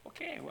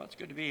Well, it's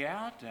good to be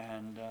out,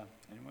 and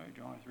anyway,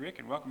 join with Rick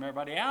and welcome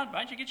everybody out. Why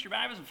don't you get your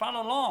Bibles and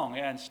follow along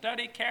and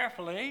study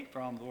carefully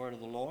from the Word of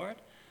the Lord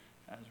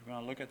as we're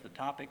going to look at the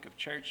topic of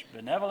church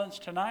benevolence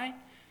tonight,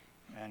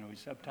 and we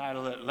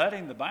subtitle it,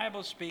 Letting the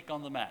Bible Speak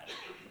on the Matter.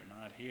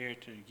 We're not here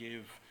to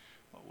give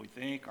what we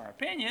think are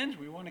opinions.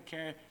 We want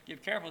to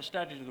give careful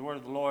study to the Word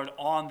of the Lord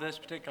on this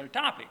particular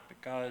topic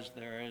because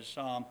there is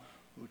some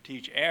who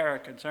teach error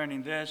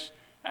concerning this,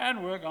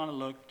 and we're going to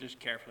look just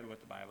carefully what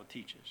the Bible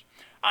teaches.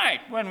 All right,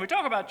 when we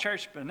talk about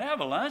church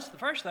benevolence, the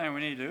first thing we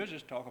need to do is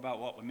just talk about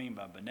what we mean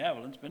by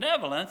benevolence.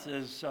 Benevolence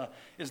is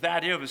the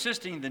idea of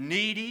assisting the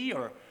needy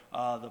or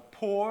the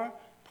poor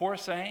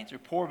saints or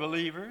poor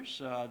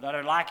believers that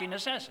are lacking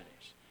necessities.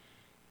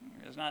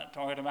 It's not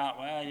talking about,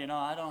 well,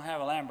 I don't have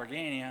a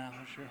Lamborghini. I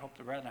sure hope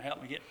the brethren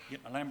help me get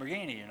my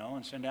Lamborghini,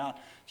 and send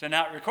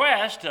out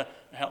requests to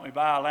help me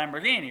buy a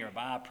Lamborghini or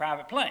buy a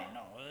private plane.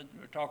 No,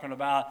 we're talking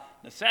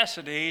about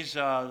necessities,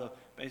 the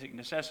basic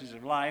necessities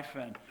of life,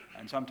 and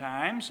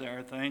sometimes there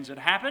are things that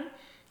happen.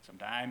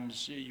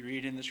 Sometimes you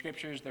read in the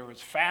scriptures there was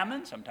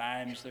famine,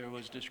 sometimes there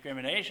was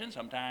discrimination,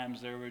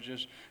 sometimes there were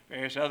just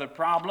various other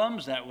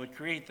problems that would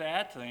create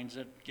that, things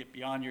that get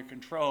beyond your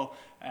control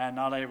and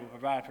not able to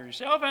provide for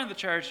yourself. And the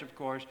church, of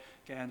course,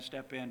 can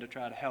step in to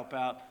try to help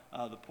out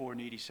the poor,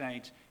 needy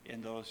saints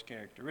in those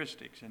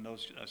characteristics, in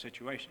those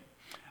situations.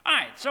 All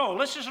right, so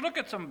let's just look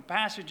at some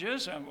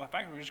passages. In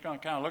fact, we're just going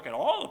to kind of look at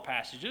all the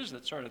passages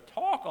that sort of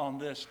talk on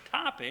this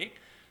topic.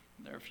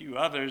 There are a few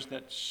others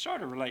that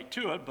sort of relate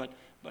to it, but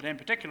in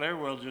particular,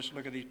 we'll just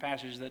look at these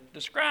passages that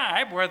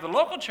describe where the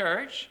local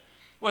church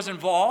was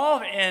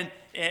involved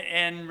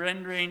in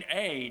rendering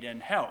aid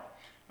and help.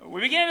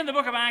 We begin in the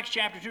book of Acts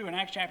chapter 2. In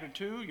Acts chapter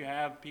 2, you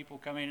have people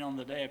coming on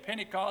the day of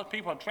Pentecost.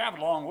 People had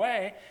traveled a long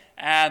way,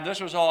 and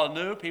this was all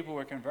new. People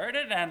were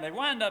converted, and they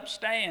wound up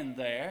staying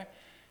there.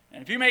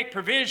 And if you make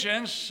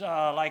provisions,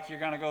 like you're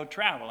going to go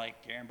travel,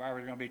 like Gary and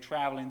Barbara are going to be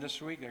traveling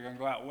this week, they're going to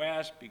go out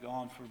west, be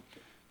gone for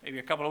maybe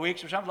a couple of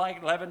weeks or something,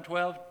 like 11,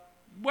 12,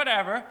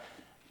 whatever.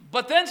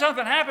 But then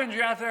something happens,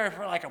 you're out there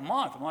for like a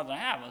month and a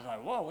half. It's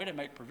like, whoa, we didn't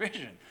make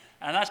provision.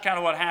 And that's kind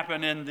of what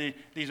happened in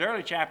these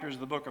early chapters of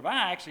the book of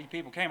Acts. These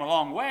people came a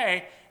long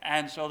way,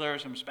 and so there were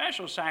some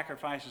special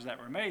sacrifices that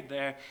were made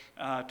there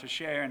to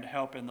share and to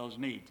help in those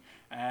needs.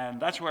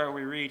 And that's where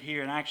we read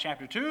here in Acts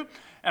chapter 2.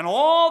 And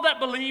all that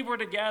believed were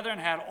together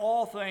and had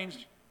all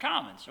things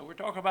common. So we're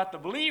talking about the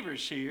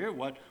believers here,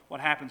 what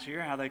happens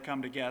here, how they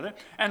come together,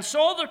 and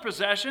sold their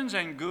possessions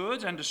and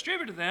goods and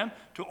distributed them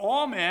to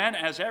all men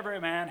as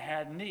every man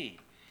had need.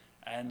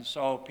 And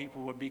so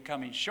people would be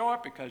coming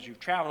short because you've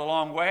traveled a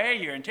long way.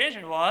 Your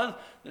intention was,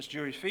 this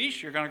Jewish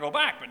feast, you're going to go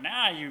back. But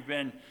now you've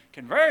been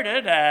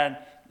converted and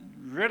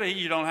really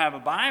you don't have a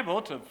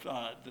Bible to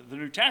the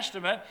New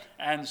Testament.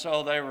 And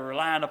so they were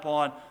relying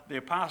upon the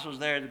apostles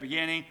there at the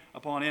beginning,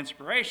 upon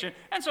inspiration.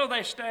 And so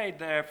they stayed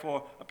there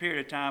for a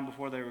period of time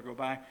before they would go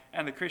back.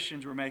 And the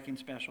Christians were making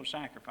special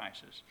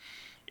sacrifices.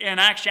 In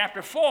Acts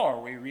chapter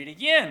 4, we read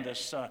again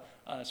this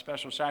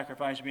special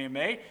sacrifice being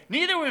made.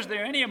 Neither was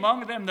there any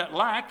among them that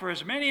lacked, for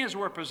as many as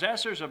were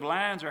possessors of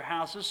lands or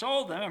houses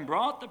sold them and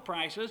brought the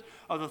prices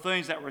of the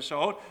things that were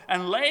sold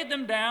and laid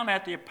them down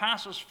at the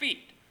apostles'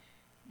 feet.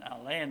 Now,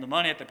 laying the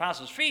money at the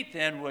apostles' feet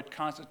then would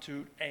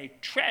constitute a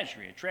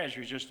treasury. A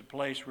treasury is just a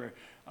place where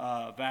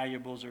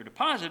valuables are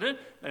deposited.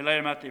 They laid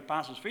them at the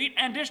apostles' feet,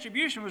 and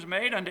distribution was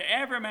made unto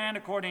every man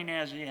according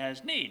as he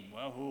has need.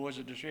 Well, who was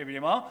it distributed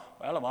among?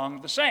 Well,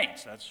 among the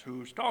saints. That's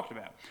who's talked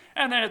about.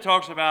 And then it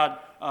talks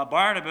about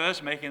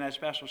Barnabas making that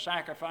special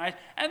sacrifice.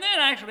 And then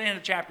actually in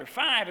chapter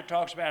 5, it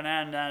talks about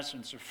Ananias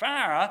and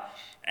Sapphira,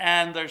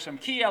 and there's some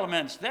key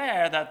elements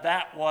there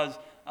that was,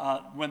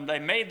 when they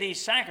made these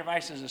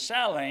sacrifices of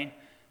selling,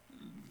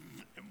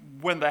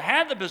 when they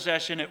had the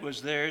possession, it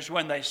was theirs.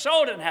 When they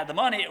sold it and had the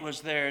money, it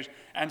was theirs.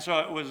 And so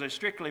it was a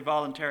strictly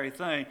voluntary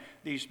thing,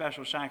 these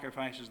special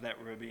sacrifices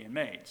that were being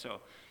made.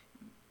 So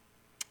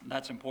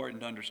that's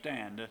important to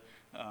understand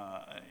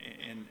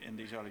in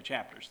these early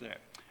chapters there.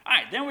 All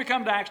right, then we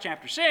come to Acts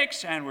chapter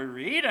 6, and we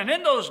read, And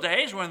in those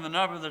days, when the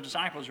number of the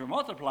disciples were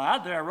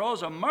multiplied, there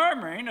arose a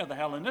murmuring of the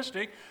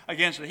Hellenistic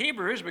against the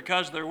Hebrews,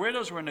 because their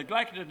widows were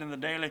neglected in the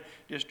daily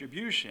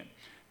distribution.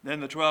 Then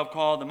the 12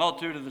 called the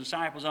multitude of the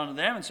disciples unto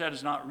them and said,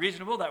 It's not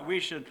reasonable that we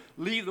should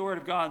leave the word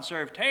of God and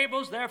serve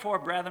tables. Therefore,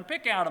 brethren,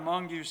 pick out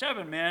among you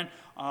 7 men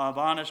of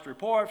honest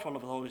report, full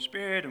of the Holy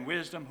Spirit and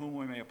wisdom, whom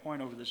we may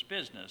appoint over this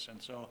business.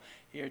 And so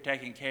here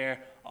taking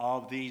care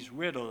of these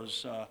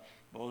widows,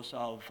 both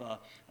of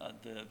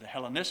the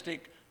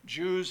Hellenistic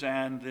Jews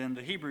and then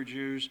the Hebrew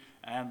Jews.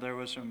 And there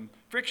was some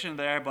friction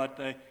there, but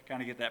they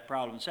kind of get that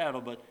problem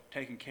settled, but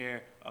taking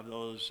care of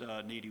those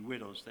needy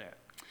widows there.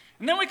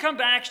 And then we come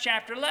to Acts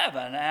chapter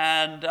 11,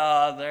 and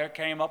there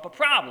came up a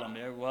problem.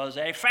 There was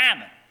a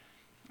famine.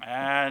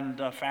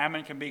 And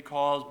famine can be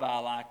caused by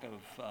lack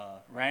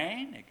of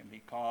rain. It can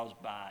be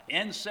caused by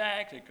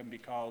insects. It can be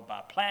caused by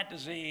plant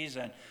disease.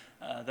 And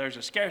there's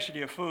a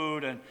scarcity of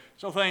food. And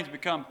so things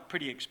become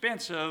pretty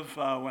expensive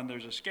when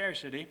there's a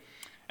scarcity.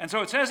 And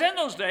so it says, In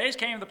those days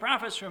came the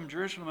prophets from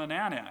Jerusalem and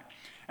Antioch.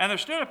 And there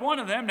stood up one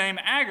of them named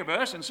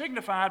Agabus, and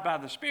signified by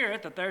the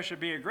Spirit that there should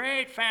be a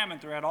great famine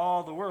throughout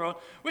all the world,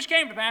 which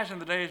came to pass in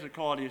the days of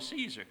Claudius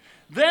Caesar.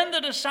 Then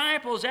the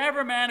disciples,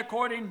 every man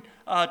according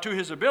to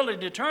his ability,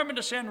 determined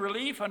to send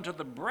relief unto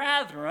the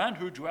brethren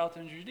who dwelt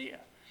in Judea.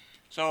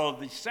 So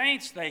the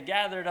saints, they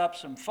gathered up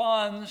some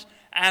funds,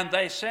 and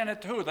they sent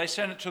it to who? They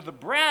sent it to the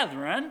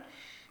brethren,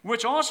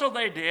 which also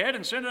they did,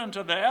 and sent it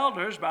unto the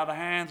elders by the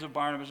hands of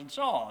Barnabas and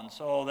Saul. And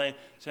so they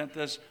sent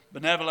this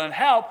benevolent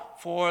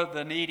help for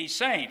the needy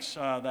saints.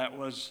 That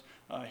was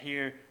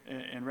here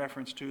in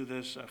reference to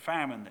this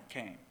famine that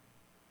came.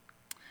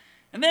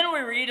 And then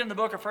we read in the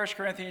book of 1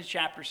 Corinthians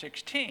chapter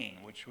 16,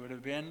 which would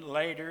have been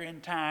later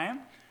in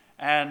time.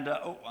 And,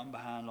 I'm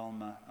behind on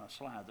my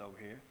slides over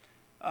here.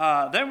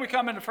 Then we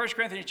come into 1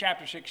 Corinthians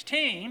chapter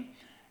 16,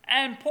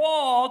 and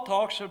Paul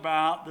talks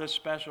about this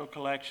special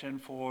collection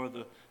for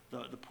the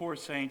poor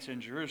saints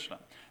in Jerusalem.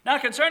 Now,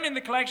 concerning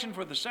the collection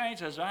for the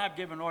saints, as I have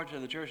given order to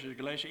the churches of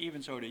Galatia,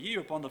 even so to you,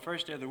 upon the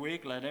first day of the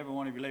week, let every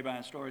one of you lay by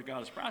in store as God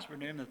has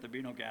prospered him, that there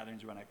be no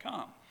gatherings when I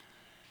come.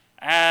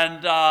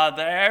 And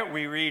there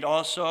we read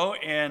also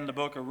in the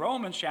book of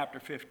Romans chapter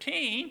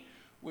 15,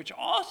 which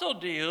also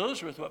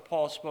deals with what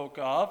Paul spoke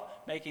of,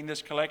 making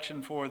this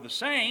collection for the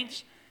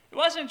saints. It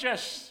wasn't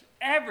just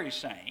every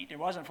saint. It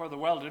wasn't for the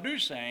well-to-do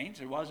saints.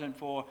 It was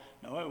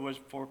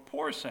for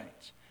poor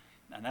saints.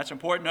 And that's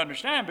important to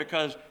understand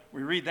because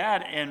we read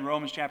that in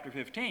Romans chapter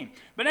 15.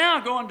 But now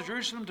going to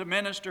Jerusalem to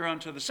minister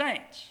unto the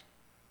saints.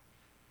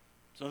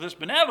 So this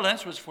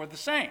benevolence was for the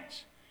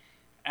saints,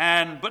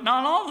 but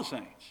not all the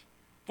saints.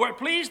 For it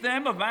pleased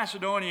them of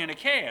Macedonia and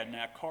Achaia,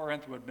 now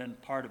Corinth would have been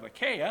part of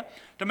Achaia,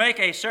 to make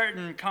a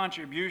certain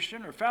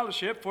contribution or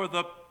fellowship for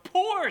the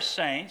poor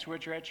saints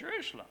which are at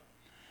Jerusalem.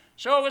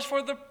 So it was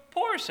for the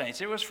poor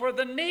saints. It was for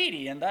the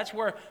needy. And that's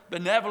where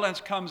benevolence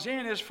comes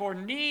in, is for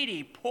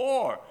needy,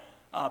 poor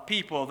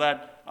people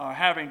that are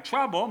having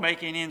trouble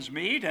making ends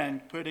meet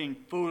and putting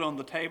food on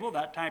the table,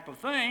 that type of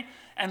thing.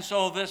 And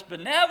so this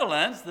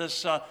benevolence,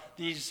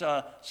 these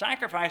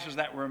sacrifices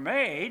that were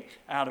made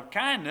out of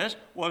kindness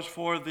was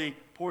for the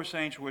poor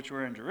saints which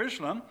were in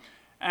Jerusalem.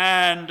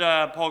 And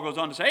Paul goes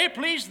on to say, it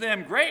pleased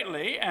them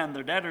greatly, and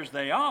their debtors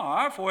they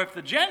are, for if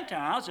the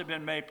Gentiles have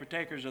been made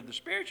partakers of the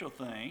spiritual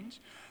things,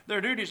 their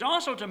duty is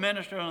also to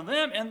minister unto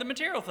them in the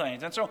material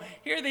things. And so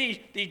here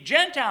the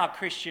Gentile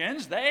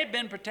Christians, they've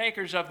been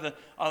partakers of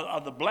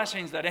the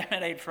blessings that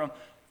emanate from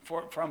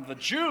the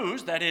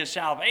Jews, that is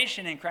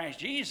salvation in Christ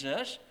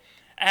Jesus.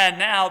 And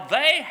now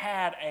they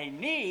had a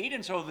need,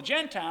 and so the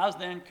Gentiles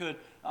then could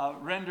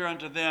render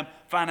unto them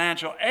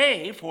financial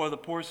aid for the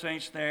poor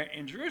saints there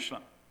in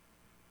Jerusalem.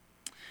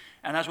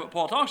 And that's what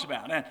Paul talks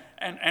about.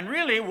 And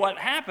really what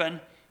happened,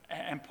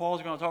 and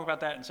Paul's going to talk about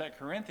that in 2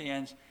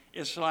 Corinthians,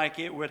 it's like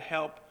it would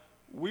help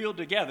wheel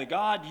together.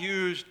 God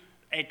used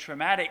a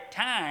traumatic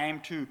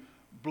time to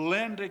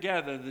blend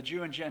together the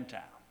Jew and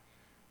Gentile.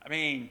 I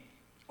mean,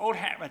 old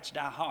habits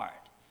die hard.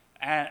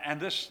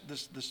 And this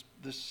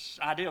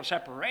idea of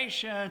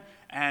separation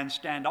and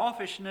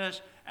standoffishness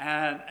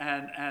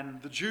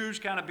and the Jews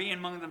kind of being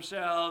among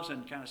themselves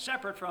and kind of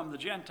separate from the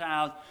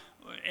Gentiles.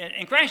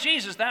 In Christ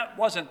Jesus, that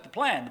wasn't the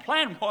plan. The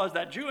plan was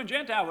that Jew and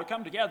Gentile would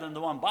come together in the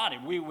one body.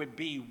 We would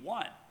be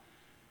one.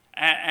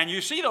 And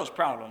you see those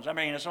problems. I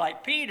mean, it's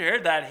like Peter,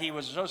 that he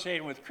was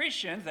associated with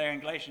Christians there in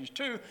Galatians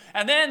 2,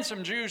 and then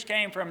some Jews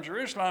came from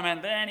Jerusalem,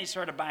 and then he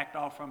sort of backed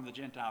off from the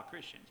Gentile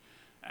Christians.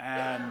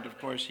 And, of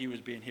course, he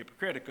was being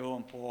hypocritical,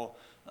 and Paul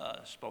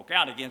spoke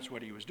out against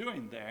what he was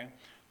doing there.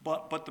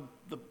 But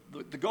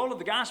the goal of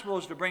the gospel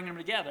is to bring them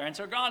together. And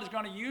so God is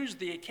going to use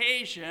the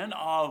occasion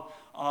of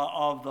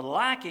the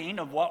lacking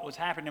of what was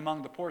happening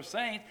among the poor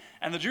saints,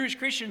 and the Jewish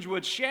Christians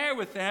would share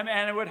with them,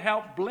 and it would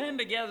help blend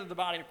together the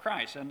body of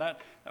Christ. And that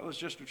was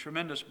just a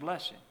tremendous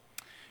blessing.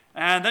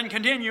 And then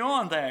continue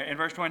on there in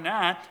verse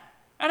 29.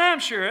 And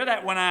I'm sure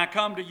that when I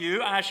come to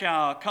you, I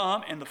shall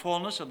come in the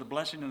fullness of the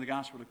blessing of the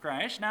gospel of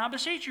Christ. Now I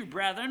beseech you,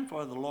 brethren,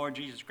 for the Lord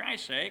Jesus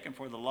Christ's sake and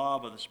for the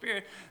love of the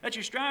Spirit, that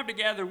you strive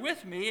together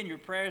with me in your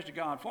prayers to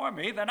God for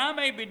me, that I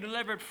may be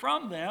delivered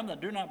from them that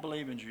do not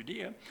believe in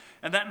Judea,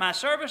 and that my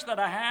service that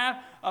I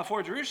have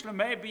for Jerusalem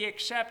may be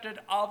accepted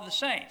of the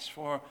saints.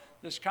 For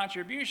this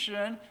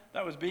contribution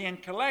that was being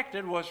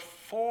collected was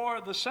for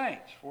the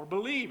saints, for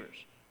believers,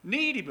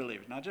 needy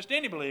believers, not just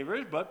any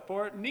believers, but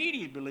for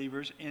needy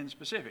believers in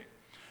specific.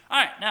 All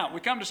right, now we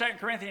come to 2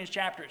 Corinthians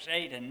chapters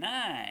 8 and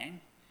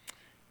 9,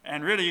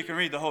 and really you can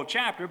read the whole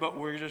chapter, but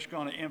we're just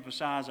going to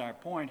emphasize our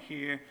point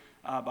here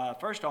by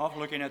first off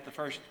looking at the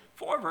first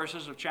 4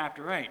 verses of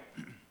chapter 8.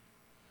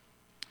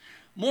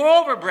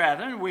 Moreover,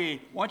 brethren,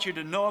 we want you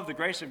to know of the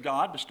grace of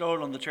God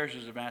bestowed on the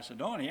churches of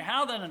Macedonia,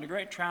 how then in the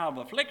great trial of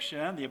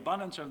affliction, the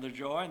abundance of their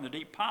joy, and the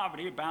deep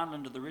poverty abound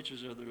unto the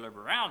riches of their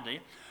liberality.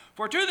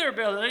 For to their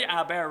ability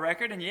I bear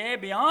record, and yea,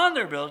 beyond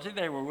their ability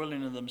they were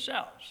willing of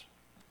themselves.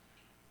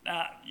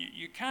 Now,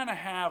 you kind of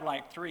have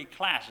like 3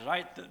 classes,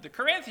 right? The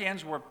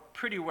Corinthians were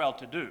pretty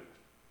well-to-do.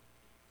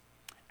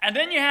 And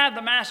then you have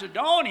the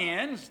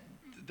Macedonians.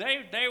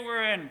 They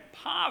were in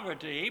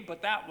poverty,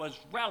 but that was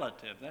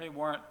relative. They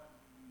weren't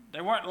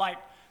like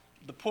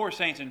the poor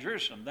saints in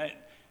Jerusalem.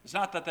 It's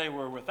not that they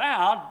were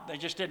without, they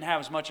just didn't have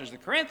as much as the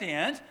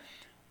Corinthians,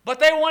 but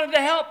they wanted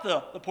to help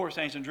the poor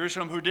saints in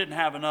Jerusalem who didn't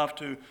have enough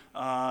to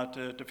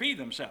feed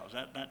themselves,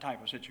 that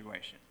type of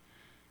situation.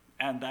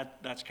 And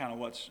that's kind of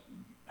what's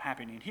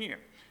happening here.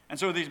 And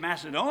so these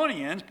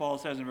Macedonians, Paul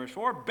says in verse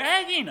 4,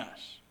 begging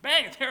us,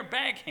 they're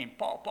begging,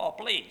 Paul,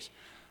 please,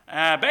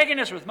 begging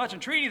us with much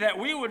entreaty that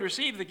we would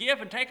receive the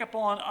gift and take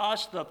upon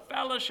us the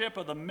fellowship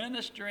of the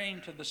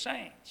ministering to the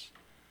saints.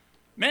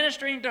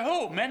 Ministering to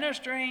who?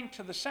 Ministering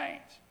to the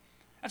saints.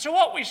 And so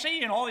what we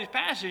see in all these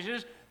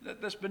passages,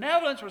 that this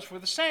benevolence was for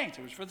the saints.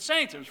 It was for the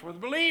saints. It was for the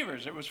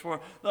believers. It was for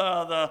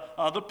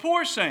the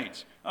poor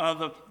saints,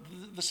 the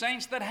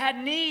saints that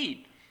had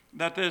need,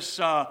 that this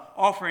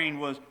offering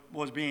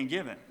was being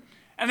given.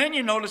 And then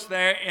you notice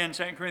there in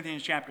 2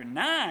 Corinthians chapter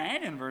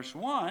 9 in verse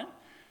 1,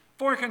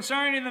 for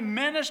concerning the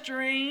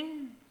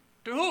ministering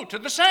to who? To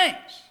the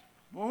saints.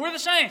 Well, we're the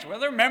saints. Well,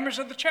 they're members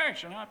of the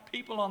church. They're not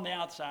people on the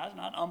outside,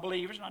 not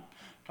unbelievers, not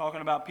talking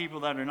about people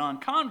that are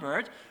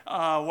non-converts.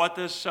 What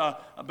this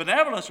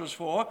benevolence was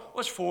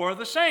for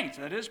the saints.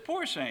 That is,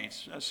 poor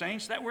saints,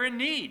 saints that were in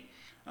need,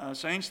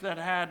 saints that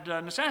had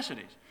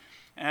necessities.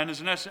 And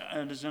it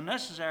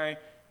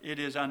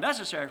is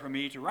unnecessary for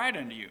me to write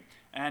unto you.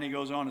 And he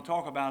goes on to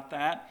talk about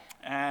that.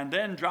 And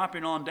then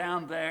dropping on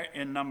down there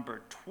in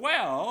number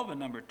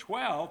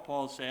 12,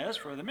 Paul says,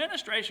 for the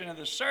ministration of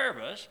the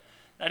service,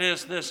 that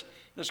is this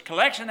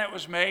collection that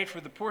was made for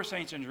the poor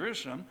saints in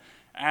Jerusalem,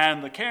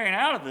 and the carrying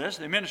out of this,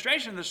 the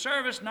administration of the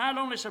service not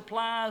only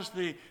supplies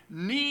the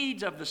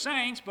needs of the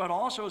saints, but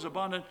also is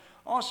abundant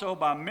also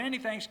by many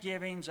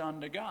thanksgivings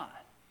unto God.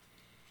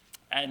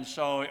 And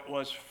so it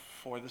was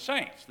for the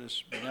saints.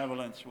 This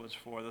benevolence was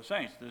for the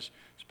saints. This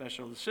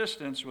special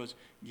assistance was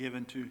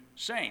given to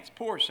saints,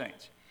 poor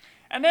saints.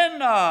 And then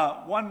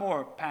one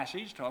more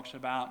passage talks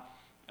about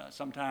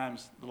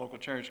sometimes the local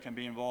church can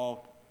be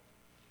involved.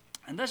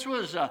 And this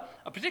was a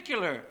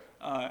particular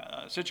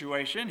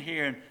situation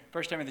here in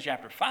 1 Timothy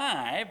chapter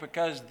 5,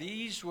 because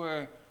these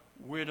were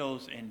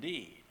widows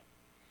indeed.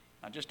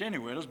 Not just any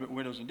widows, but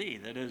widows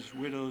indeed. That is,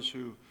 widows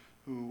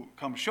who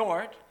come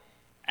short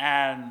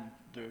and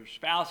their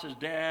spouse is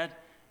dead,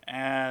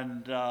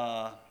 and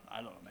I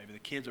don't know, maybe the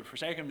kids have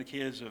forsaken them, the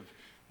kids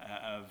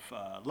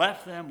have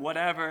left them,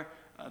 whatever.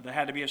 They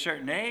had to be a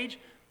certain age.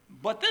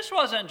 But this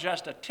wasn't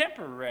just a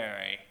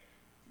temporary.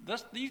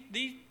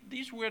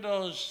 These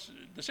widows,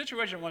 the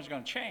situation wasn't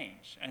going to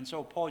change. And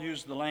so Paul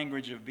used the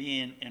language of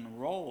being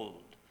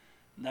enrolled.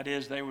 And that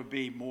is, they would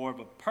be more of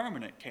a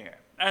permanent care.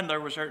 And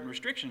there were certain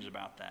restrictions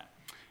about that.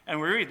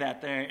 And we read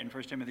that there in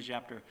 1 Timothy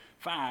chapter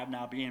 5,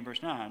 now beginning in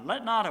verse 9.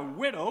 Let not a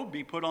widow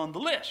be put on the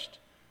list.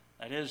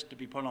 That is, to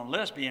be put on the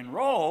list, be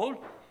enrolled,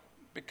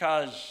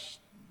 because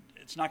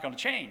it's not going to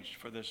change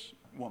for this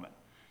woman,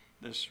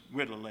 this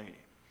widow lady.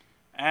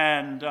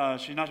 And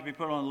she's not to be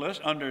put on the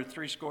list under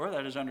 60,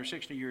 that is under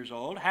 60 years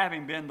old,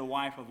 having been the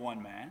wife of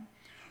one man,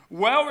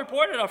 well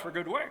reported of her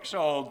good works.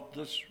 So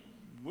this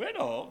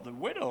widow, the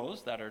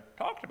widows that are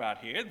talked about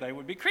here, they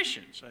would be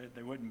Christians.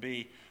 They wouldn't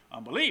be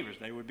unbelievers.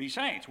 They would be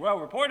saints. Well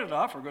reported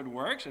of for good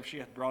works, if she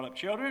hath brought up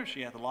children, if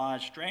she hath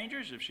lodged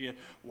strangers, if she hath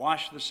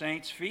washed the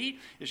saints' feet,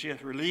 if she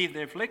hath relieved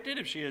the afflicted,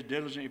 if she hath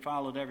diligently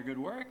followed every good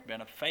work,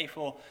 been a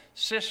faithful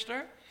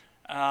sister.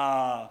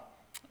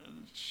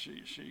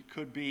 She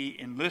could be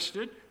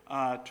enlisted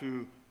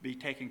to be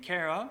taken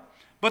care of.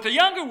 But the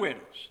younger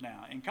widows,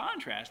 now, in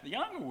contrast, the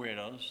younger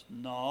widows,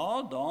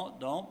 no,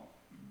 don't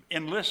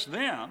enlist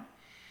them.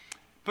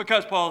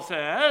 Because Paul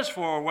says,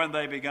 for when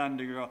they begun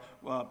to grow,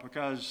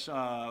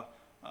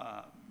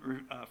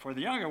 for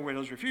the younger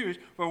widows refuse,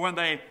 for when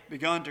they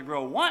begun to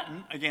grow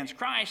wanton against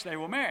Christ, they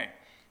will marry.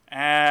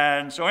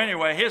 And so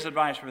anyway, his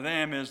advice for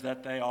them is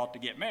that they ought to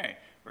get married.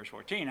 Verse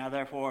 14, now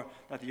therefore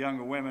that the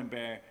younger women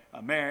bear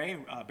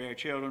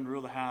children,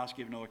 rule the house,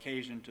 give no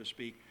occasion to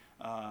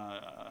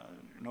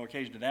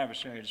the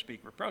adversary to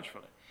speak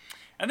reproachfully.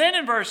 And then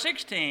in verse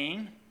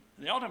 16,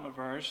 the ultimate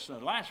verse, the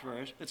last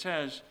verse, it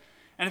says,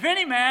 and if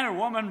any man or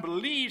woman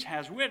believes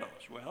has widows,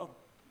 well,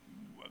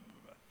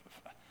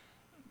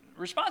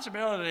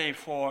 responsibility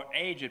for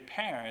aged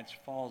parents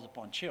falls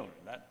upon children.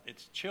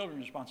 It's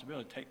children's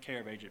responsibility to take care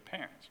of aged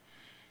parents.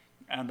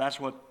 And that's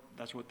what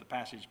the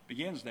passage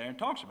begins there and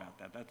talks about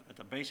that. That's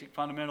a basic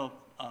fundamental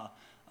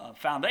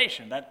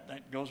foundation.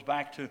 That goes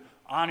back to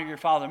honor your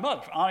father and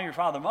mother. Honor your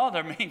father and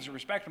mother means to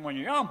respect them when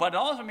you're young, but it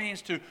also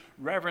means to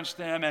reverence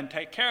them and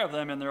take care of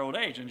them in their old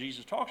age, and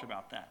Jesus talks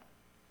about that.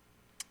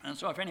 And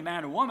so if any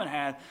man or woman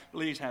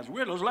believes has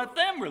widows, let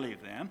them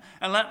relieve them,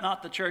 and let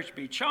not the church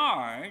be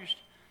charged,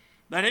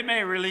 that it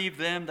may relieve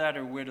them that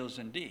are widows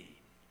indeed.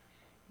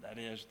 That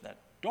is, that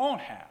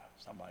don't have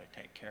somebody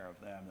take care of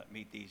them that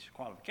meet these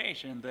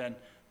qualifications, then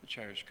the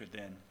church could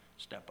then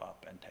step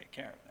up and take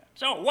care of them.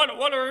 So what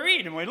do we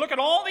read? And when we look at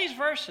all these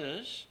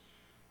verses,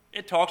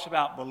 it talks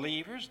about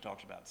believers, it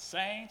talks about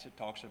saints, it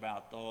talks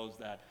about those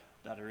that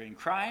are in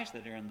Christ,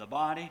 that are in the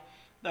body,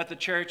 that the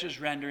church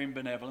is rendering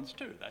benevolence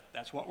to.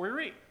 That's what we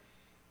read.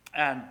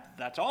 And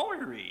that's all we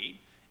read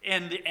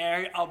in the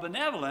area of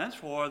benevolence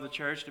for the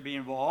church to be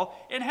involved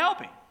in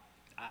helping.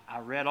 I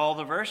read all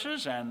the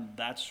verses, and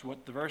that's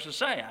what the verses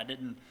say. I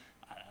didn't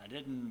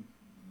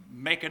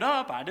make it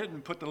up. I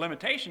didn't put the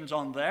limitations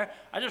on there.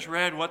 I just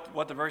read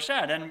what the verse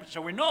said. And so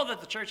we know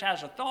that the church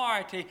has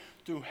authority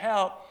to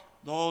help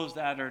those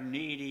that are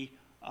needy,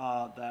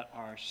 that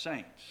are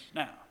saints.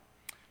 Now,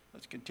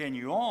 let's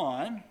continue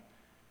on.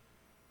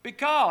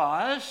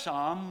 Because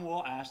some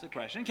will ask the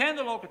question, can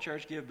the local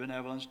church give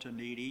benevolence to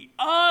needy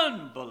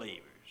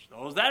unbelievers?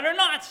 Those that are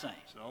not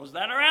saints, those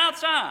that are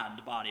outside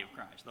the body of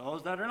Christ,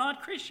 those that are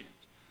not Christians.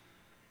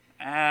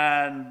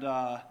 And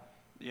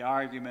the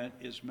argument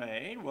is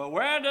made, well,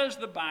 where does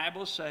the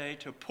Bible say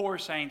to poor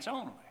saints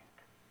only?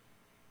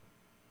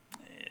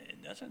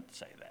 It doesn't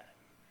say that.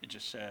 It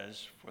just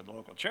says for the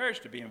local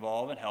church to be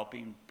involved in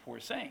helping poor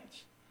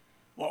saints.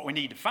 What we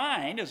need to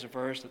find is a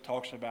verse that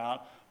talks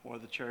about for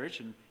the church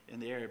and in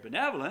the area of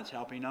benevolence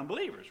helping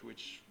unbelievers,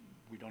 which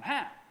we don't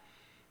have.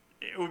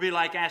 It would be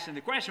like asking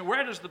the question,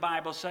 where does the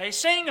Bible say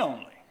sing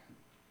only?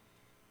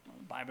 Well,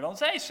 the Bible don't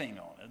say sing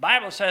only. The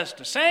Bible says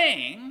to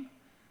sing,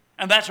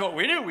 and that's what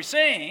we do, we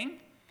sing.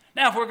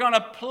 Now, if we're going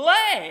to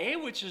play,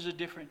 which is a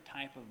different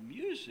type of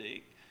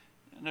music,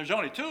 and there's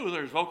only two,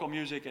 there's vocal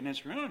music and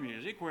instrumental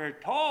music, we're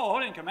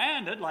told and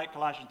commanded, like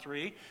Colossians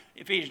 3,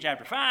 Ephesians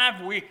chapter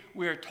 5, we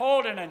are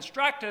told and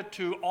instructed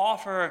to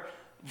offer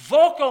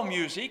vocal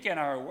music in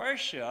our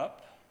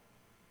worship.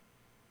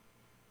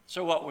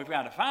 So what we've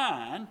got to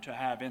find to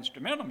have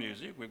instrumental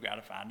music, we've got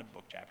to find a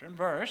book, chapter, and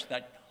verse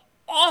that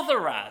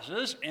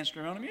authorizes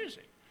instrumental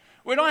music.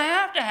 We don't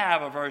have to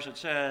have a verse that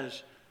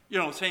says,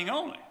 sing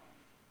only.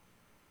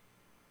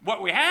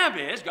 What we have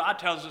is God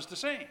tells us to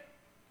sing.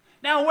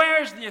 Now,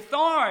 where's the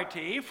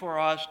authority for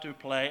us to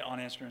play on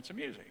instruments of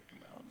music?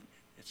 Well,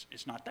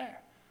 it's not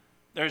there.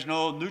 There's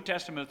no New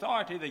Testament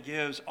authority that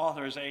gives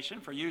authorization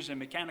for using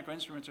mechanical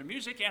instruments of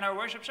music in our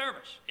worship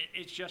service.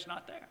 It's just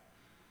not there.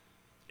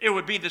 It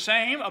would be the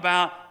same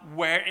about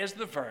where is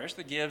the verse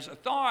that gives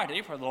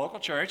authority for the local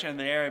church in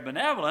the area of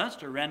benevolence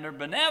to render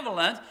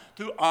benevolence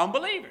to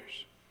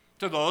unbelievers,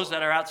 to those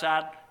that are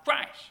outside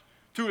Christ,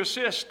 to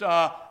assist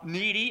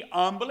needy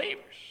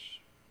unbelievers.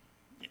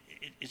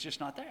 It's just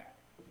not there.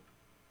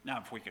 Now,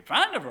 if we could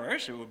find a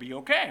verse, it would be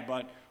okay,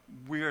 but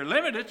we're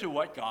limited to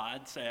what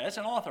God says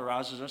and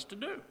authorizes us to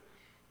do.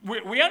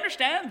 We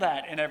understand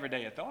that in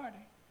everyday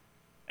authority,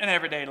 in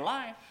everyday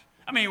life.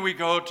 I mean, we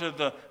go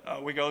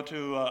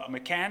to a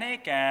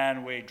mechanic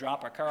and we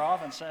drop our car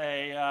off and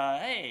say,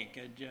 "Hey,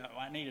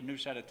 I need a new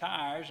set of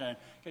tires, and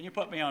can you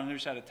put me on a new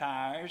set of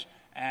tires?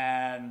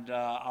 And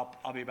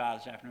I'll be by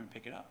this afternoon and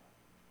pick it up."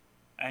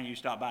 And you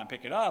stop by and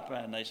pick it up,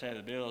 and they say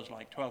the bill is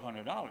like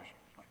 $1,200.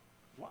 Like,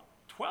 what?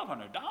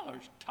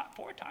 $1,200?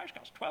 Four tires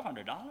cost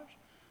 $1,200?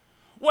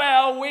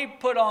 Well, we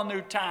put on new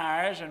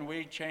tires, and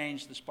we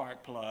changed the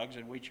spark plugs,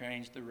 and we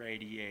changed the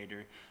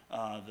radiator,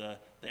 the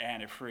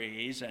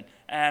antifreeze,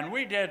 and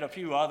we did a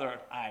few other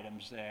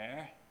items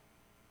there.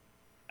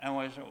 And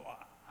we said, well,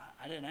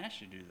 I didn't ask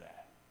you to do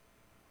that.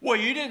 Well,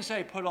 you didn't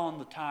say put on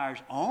the tires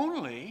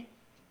only.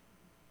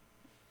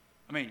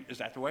 I mean, is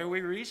that the way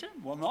we reason?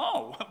 Well,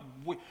 no.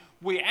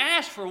 We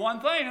asked for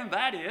one thing, and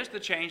that is to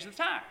change the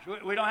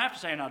tires. We don't have to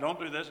say, no, don't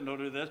do this and don't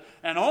do this,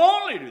 and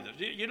only do this.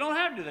 You don't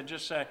have to do that.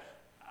 Just say,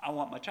 I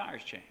want my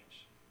tires changed.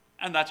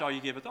 And that's all you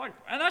give authority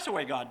for. And that's the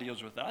way God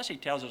deals with us. He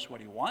tells us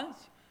what he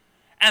wants.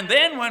 And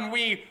then when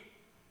we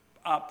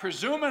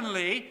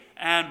presumably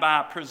and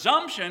by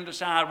presumption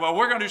decide, well,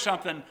 we're going to do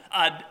something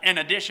in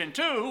addition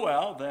to,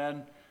 well,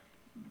 then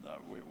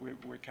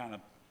we're kind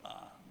of,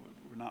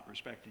 we're not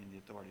respecting the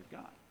authority of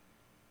God.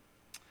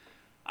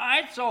 All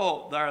right,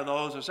 so there are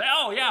those that say,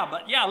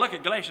 look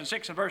at Galatians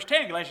 6 and verse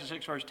 10. Galatians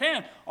 6 verse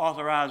 10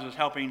 authorizes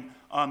helping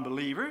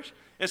unbelievers.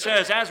 It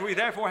says, as we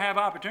therefore have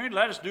opportunity,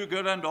 let us do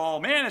good unto all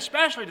men,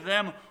 especially to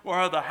them who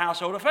are of the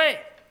household of faith.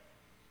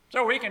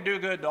 So we can do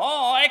good to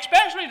all,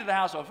 especially to the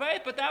household of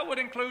faith, but that would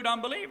include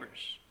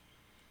unbelievers.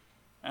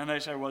 And they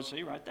say, well,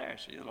 see, right there,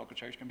 the local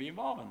church can be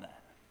involved in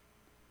that.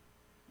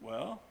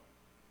 Well,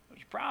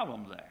 there's a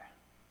problem there.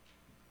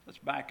 Let's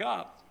back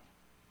up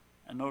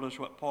and notice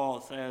what Paul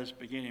says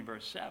beginning in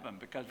verse 7,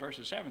 because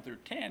verses 7 through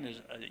 10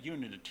 is a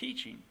unit of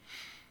teaching.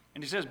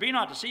 And he says, be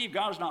not deceived,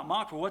 God is not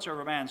mocked, for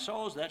whatsoever man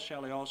sows, that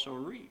shall he also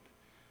reap.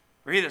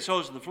 For he that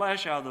sows to the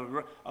flesh shall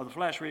of the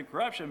flesh reap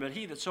corruption, but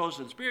he that sows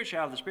to the Spirit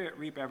shall of the Spirit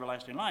reap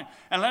everlasting life.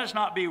 And let us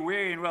not be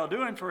weary in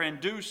well-doing, for in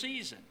due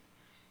season.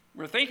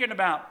 We're thinking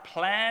about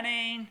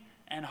planting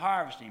and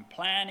harvesting,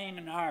 planting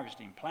and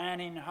harvesting,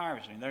 planting and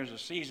harvesting. There's a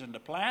season to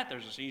plant,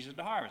 there's a season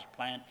to harvest.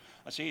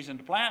 A season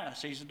to plant, a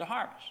season to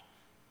harvest.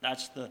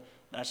 That's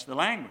the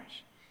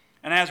language.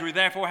 And as we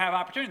therefore have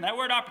opportunity, that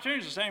word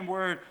opportunity is the same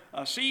word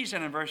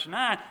season in verse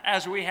 9.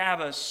 As we have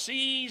a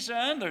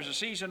season, there's a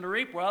season to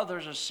reap, well,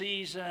 there's a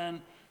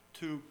season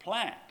to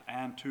plant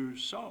and to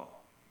sow.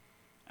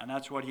 And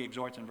that's what he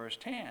exhorts in verse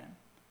 10.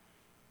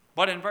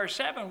 But in verse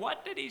 7,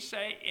 what did he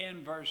say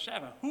in verse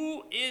 7?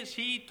 Who is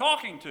he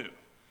talking to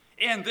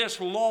in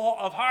this law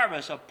of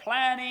harvest, of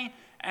planting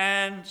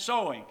and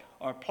sowing,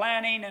 or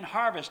planting and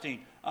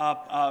harvesting?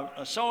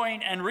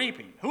 sowing and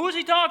reaping. Who is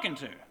he talking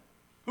to?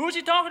 Who is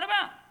he talking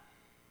about?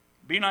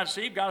 Be not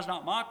deceived, God is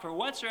not mocked, for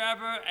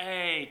whatsoever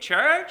a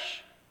church,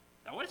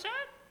 is that what it said?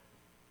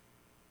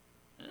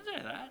 It didn't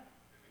say that.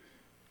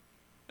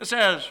 It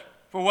says,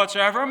 for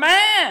whatsoever a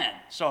man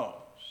sows.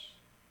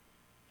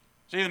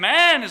 See, the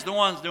man is the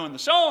one that's doing the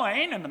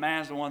sowing, and the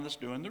man's the one that's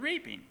doing the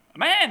reaping. A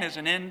man is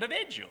an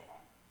individual.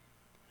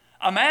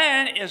 A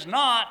man is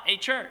not a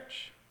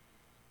church.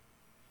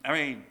 I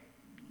mean,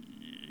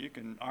 you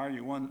can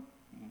argue one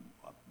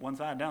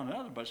side down the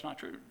other, but it's not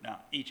true. Now,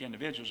 each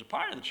individual is a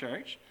part of the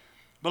church.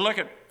 But look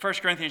at 1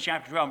 Corinthians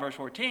chapter 12, verse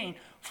 14.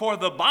 For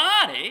the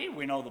body,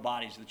 we know the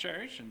body is the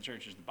church, and the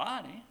church is the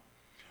body.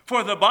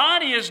 For the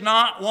body is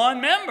not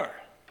one member.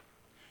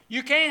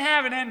 You can't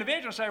have an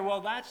individual say,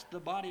 well, that's the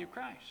body of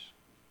Christ.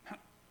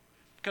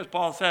 Because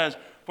Paul says,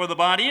 for the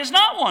body is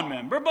not one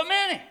member, but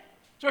many.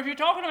 So if you're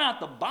talking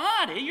about the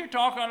body, you're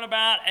talking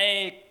about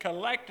a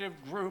collective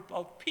group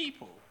of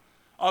people,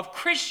 of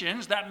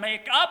Christians that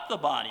make up the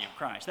body of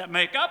Christ, that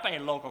make up a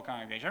local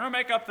congregation, or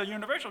make up the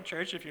universal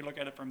church if you look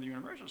at it from the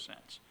universal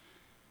sense.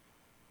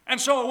 And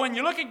so when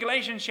you look at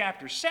Galatians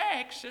chapter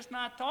 6, it's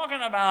not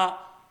talking about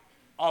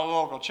a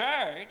local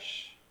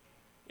church.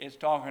 It's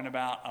talking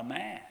about a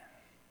man.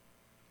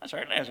 And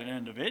certainly as an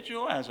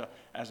individual, as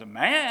a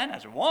man,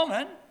 as a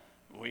woman,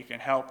 we can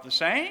help the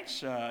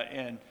saints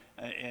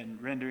in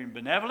rendering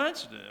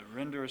benevolence, to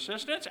render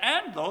assistance,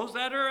 and those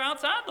that are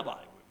outside the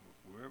body.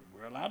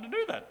 We're allowed to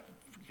do that.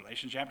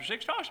 Galatians chapter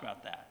 6 talks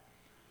about that.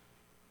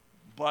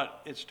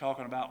 But it's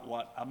talking about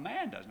what a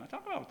man does, not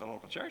talking about what the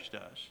local church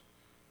does.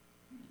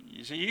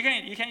 You see, you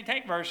can't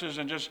take verses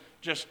and just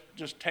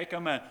take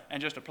them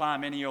and just apply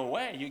them any old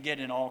way. You get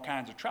in all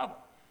kinds of trouble.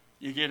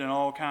 You get in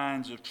all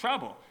kinds of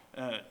trouble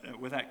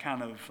with that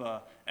kind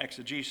of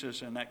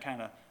exegesis and that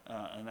kind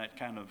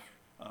of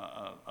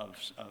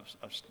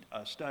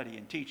study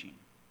and teaching.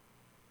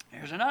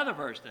 Here's another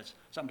verse that's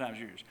sometimes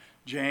used.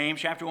 James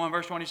chapter 1,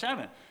 verse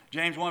 27.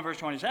 James 1, verse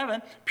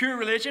 27. Pure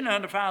religion and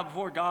undefiled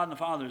before God and the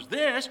Father is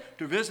this,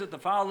 to visit the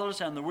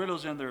fatherless and the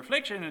widows in their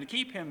affliction, and to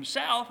keep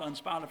himself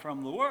unspotted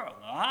from the world.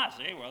 Aha,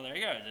 see, well, there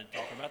you go. It's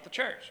talking about the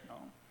church. No.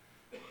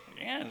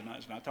 Again,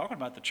 it's not talking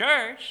about the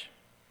church.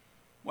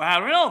 Well, how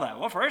do we know that?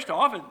 Well, first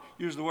off, it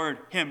used the word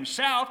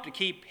himself, to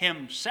keep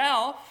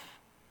himself.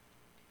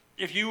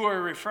 If you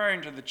were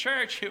referring to the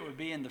church, it would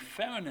be in the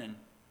feminine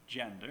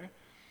gender.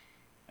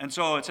 And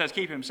so it says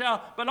keep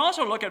himself. But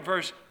also look at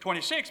verse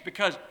 26,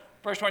 because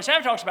verse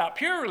 27 talks about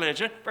pure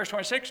religion. Verse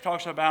 26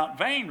 talks about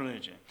vain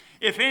religion.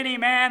 If any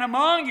man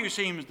among you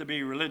seems to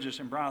be religious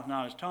and bridleth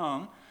not his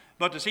tongue,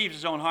 but deceives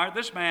his own heart,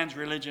 this man's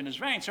religion is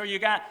vain. So you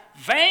got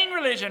vain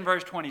religion,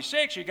 verse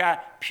 26. You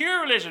got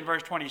pure religion,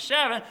 verse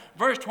 27.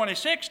 Verse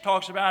 26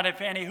 talks about if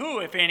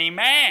any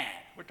man.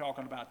 We're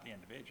talking about the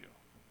individual.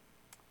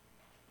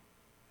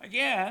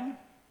 Again,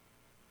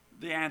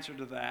 the answer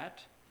to that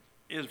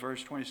is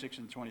verse 26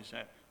 and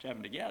 27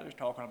 together, is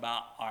talking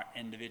about our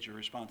individual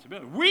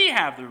responsibility. We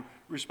have the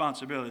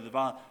responsibility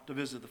to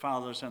visit the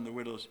fatherless and the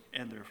widows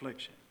in their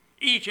affliction.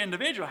 Each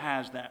individual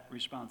has that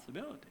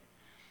responsibility.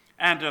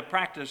 And to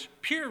practice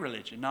pure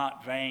religion,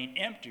 not vain,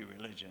 empty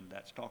religion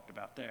that's talked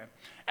about there.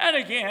 And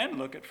again,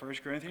 look at 1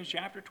 Corinthians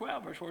chapter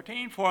 12, verse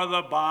 14. For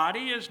the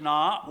body is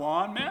not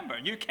one member.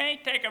 You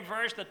can't take a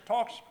verse that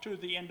talks to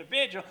the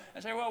individual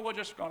and say, well, we're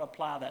just going to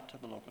apply that to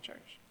the local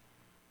church.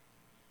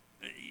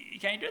 You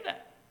can't do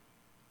that.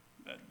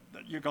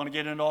 You're going to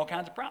get into all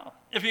kinds of problems.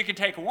 If you can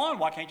take one,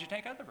 why can't you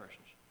take other verses?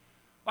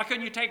 Why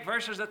couldn't you take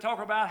verses that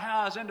talk about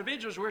how as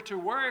individuals we're to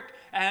work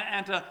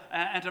and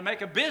to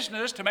make a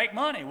business to make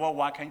money? Well,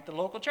 why can't the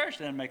local church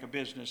then make a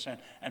business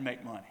and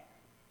make money?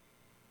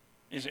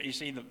 You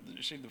see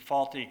the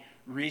faulty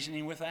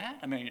reasoning with that?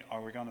 I mean,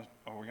 are we going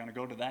to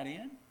go to that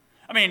end?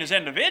 I mean, as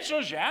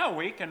individuals, yeah,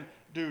 we can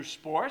do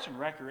sports and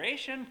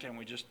recreation. Can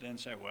we just then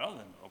say, well,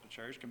 then the local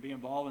church can be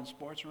involved in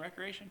sports and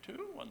recreation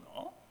too? Well,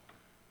 no.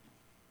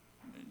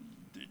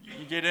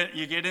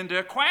 You get into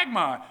a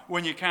quagmire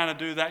when you kind of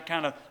do that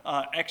kind of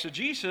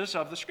exegesis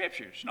of the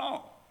Scriptures.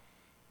 No.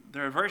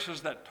 There are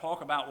verses that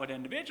talk about what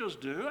individuals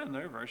do, and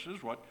there are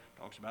verses what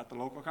talks about the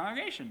local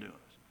congregation doing.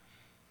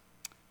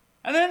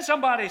 And then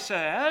somebody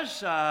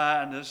says,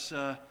 and this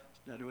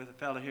studied with a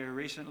fellow here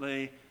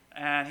recently,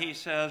 and he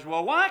says,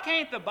 well, why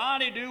can't the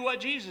body do what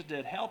Jesus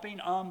did,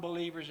 helping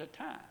unbelievers at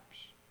times?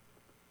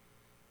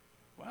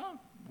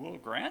 Well, we'll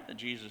grant that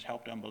Jesus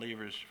helped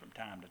unbelievers from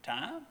time to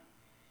time.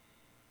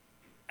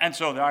 And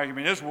so the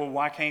argument is, well,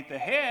 why can't the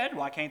head,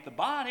 why can't the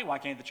body, why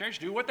can't the church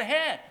do what the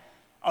head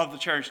of the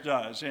church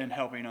does in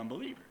helping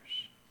unbelievers?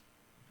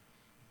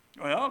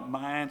 Well,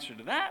 my answer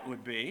to that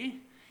would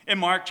be, in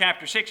Mark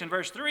chapter 6 and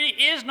verse 3,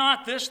 is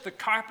not this the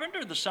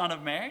carpenter, the son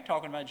of Mary?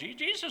 Talking about Jesus.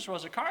 Jesus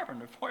was a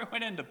carpenter. Before he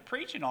went into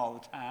preaching all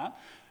the time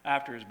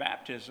after his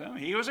baptism,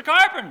 he was a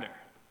carpenter.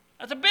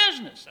 That's a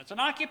business. That's an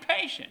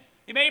occupation.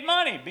 He made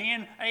money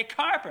being a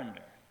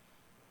carpenter.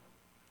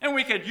 And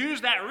we could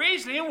use that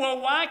reasoning, well,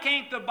 why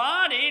can't the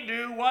body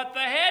do what the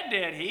head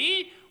did?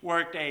 He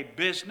worked a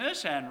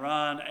business and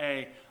run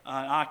an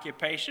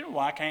occupation,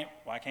 why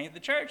can't the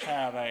church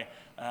have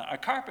a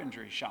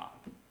carpentry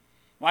shop?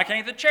 Why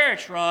can't the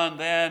church run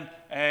then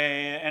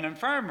an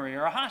infirmary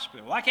or a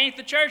hospital? Why can't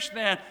the church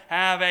then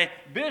have a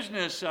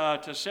business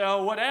to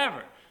sell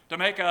whatever, to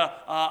make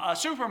a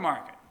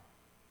supermarket?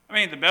 I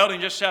mean, the building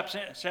just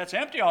sits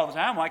empty all the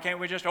time. Why can't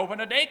we just open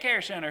a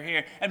daycare center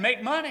here and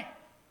make money?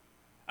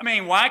 I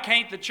mean, why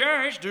can't the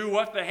church do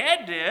what the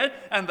head did,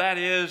 and that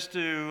is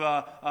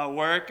to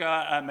work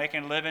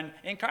making a living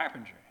in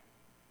carpentry?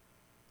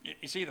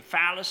 You see the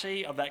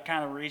fallacy of that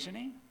kind of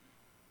reasoning?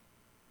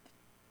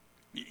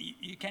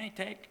 You can't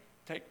take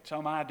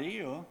some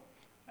ideal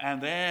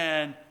and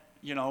then,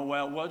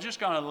 we're just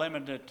going to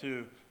limit it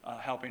to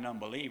helping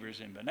unbelievers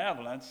in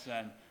benevolence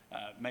and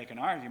make an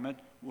argument.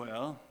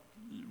 Well,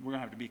 we're going to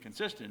have to be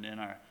consistent in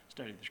our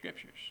study of the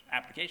Scriptures,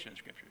 application of the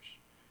Scriptures.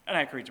 And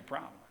that creates a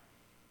problem.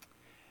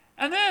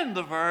 And then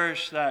the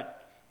verse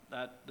that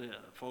the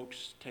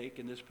folks take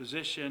in this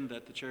position,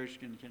 that the church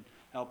can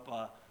help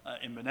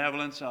in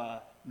benevolence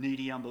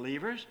needy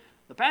unbelievers.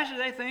 The passage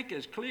they think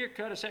is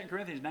clear-cut of 2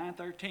 Corinthians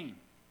 9:13.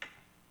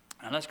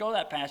 And let's go to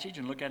that passage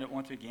and look at it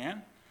once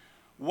again.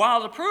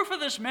 While the proof of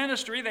this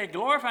ministry, they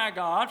glorify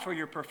God for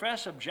your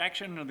professed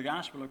objection to the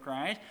gospel of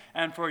Christ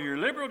and for your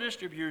liberal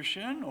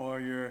distribution or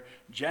your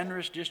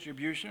generous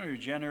distribution or your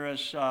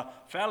generous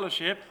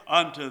fellowship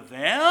unto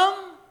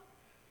them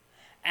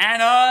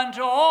and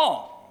unto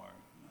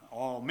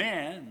all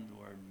men. The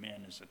word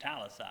men is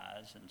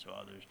italicized, and so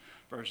others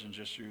versions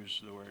just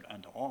use the word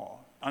unto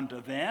all.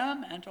 Unto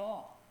them and to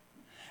all.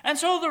 And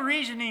so the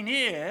reasoning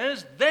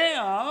is,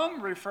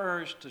 them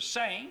refers to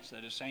saints,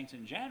 that is, saints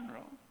in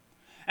general.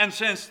 And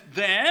since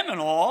them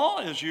and all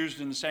is used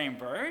in the same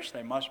verse,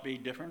 they must be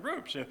different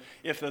groups.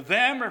 If the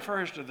them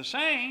refers to the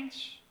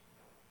saints,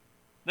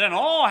 then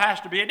all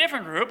has to be a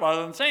different group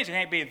other than saints. It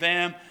can't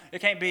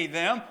be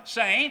them,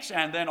 saints,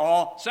 and then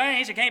all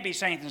saints. It can't be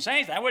saints and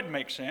saints. That wouldn't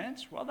make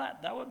sense. Well,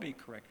 that would be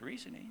correct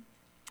reasoning.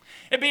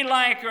 It'd be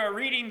like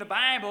reading the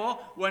Bible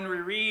when we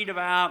read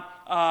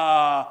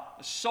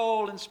about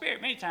soul and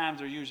spirit. Many times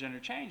they're used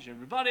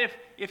interchangeably. But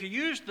if you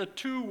use the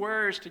two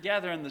words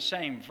together in the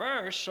same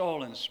verse,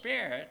 soul and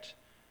spirit,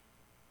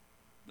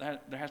 there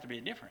has to be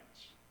a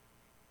difference.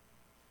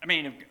 I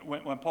mean,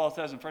 when Paul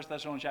says in 1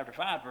 Thessalonians chapter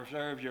 5,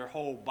 preserve your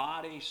whole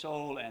body,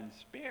 soul, and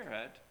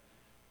spirit,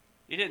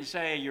 he didn't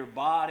say your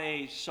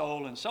body,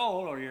 soul,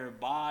 or your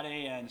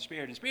body and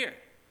spirit.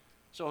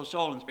 So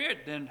soul and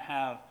spirit didn't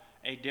have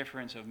a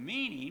difference of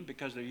meaning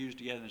because they're used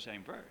together in the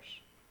same verse.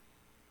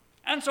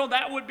 And so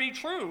that would be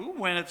true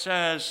when it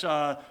says,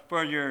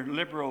 for your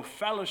liberal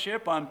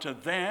fellowship unto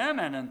them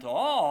and unto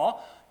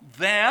all.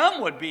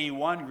 Them would be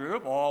one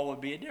group, all would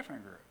be a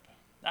different group.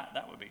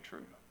 That would be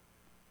true.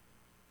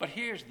 But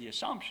here's the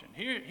assumption.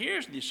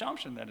 Here's the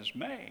assumption that is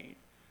made,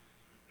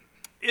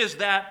 is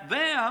that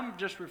them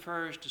just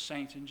refers to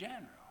saints in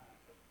general.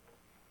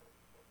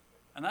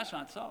 And that's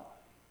not so.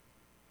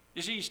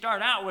 You see, you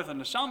start out with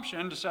an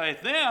assumption to say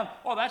them,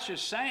 that's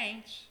just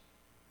saints.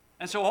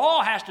 And so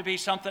all has to be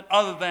something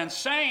other than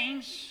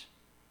saints,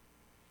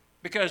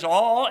 because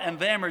all and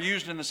them are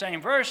used in the same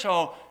verse,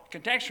 so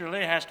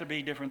contextually it has to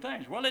be different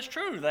things. Well, it's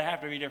true they have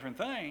to be different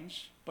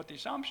things, but the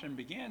assumption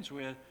begins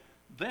with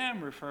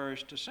them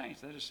refers to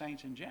saints. That is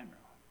saints in general.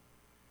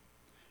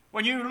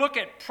 When you look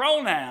at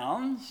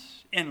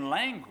pronouns in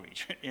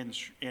language,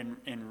 in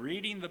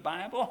reading the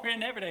Bible or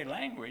in everyday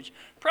language,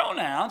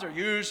 pronouns are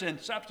used in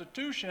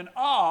substitution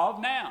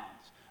of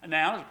nouns. A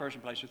noun is a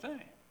person, place, or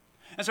thing.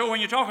 And so when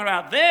you're talking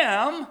about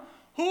them,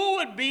 who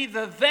would be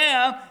the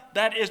them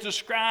that is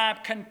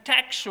described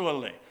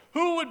contextually?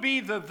 Who would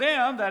be the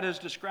them that is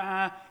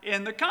described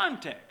in the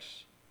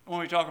context when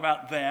we talk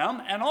about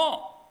them and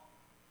all?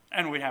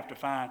 And we'd have to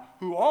find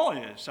who all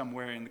is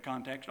somewhere in the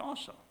context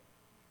also.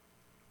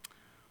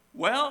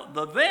 Well,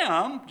 the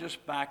them,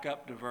 just back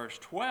up to verse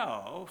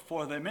 12,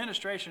 for the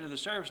administration of the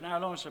service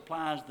not only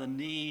supplies the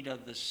need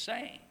of the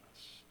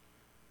saints.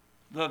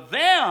 The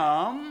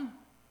them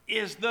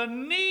is the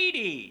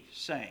needy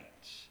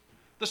saints,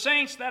 the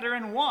saints that are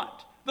in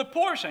want, the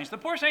poor saints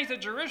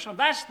at Jerusalem.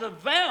 That's the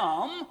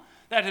them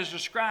that is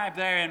described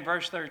there in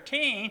verse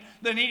 13,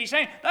 the needy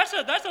saints.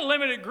 That's a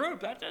limited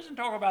group. That doesn't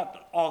talk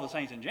about all the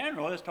saints in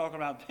general. It's talking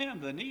about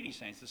them, the needy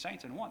saints, the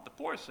saints in want, the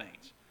poor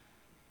saints.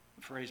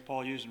 The phrase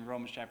Paul used in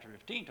Romans chapter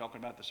 15,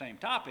 talking about the same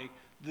topic,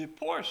 the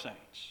poor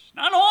saints.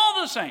 Not all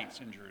the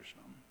saints in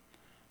Jerusalem,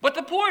 but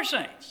the poor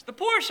saints,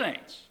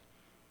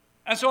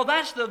 And so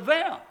that's the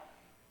them.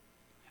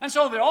 And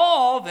so the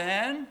all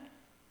then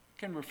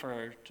can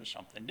refer to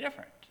something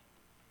different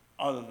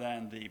other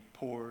than the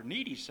poor,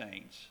 needy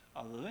saints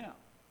of the them.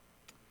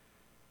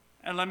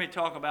 And let me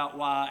talk about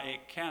why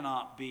it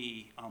cannot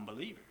be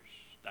unbelievers.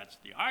 That's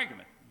the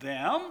argument.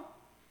 Them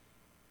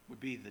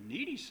would be the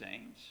needy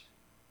saints.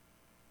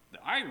 The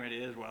argument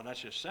is,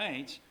 that's just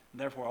saints, and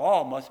therefore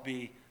all must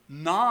be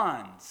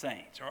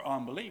non-saints or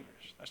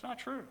unbelievers. That's not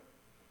true.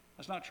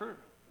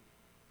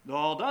 The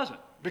all doesn't,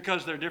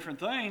 because there are different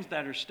things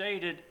that are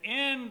stated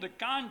in the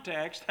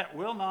context that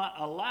will not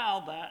allow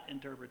that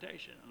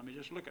interpretation. Let me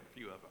just look at a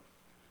few of them.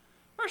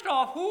 First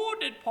off, who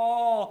did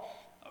Paul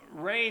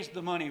raise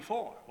the money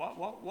for?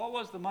 What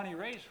was the money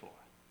raised for?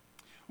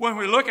 When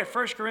we look at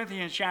 1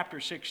 Corinthians chapter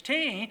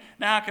 16,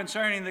 now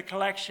concerning the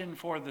collection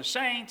for the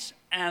saints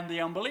and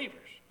the unbelievers.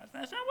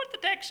 That's not what the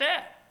text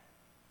said.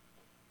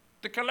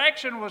 The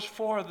collection was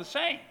for the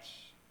saints.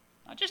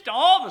 Not just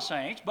all the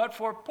saints, but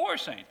for poor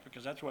saints,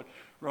 because that's what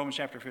Romans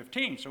chapter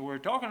 15. So we're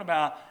talking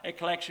about a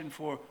collection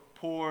for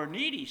poor,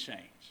 needy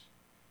saints.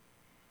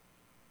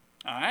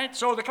 All right,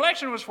 so the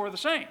collection was for the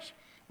saints.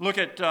 Look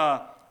at 2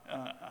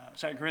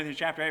 Corinthians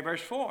chapter 8,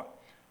 verse 4.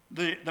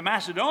 The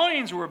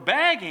Macedonians were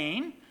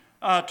begging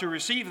to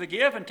receive the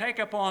gift and take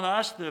upon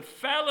us the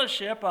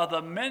fellowship of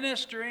the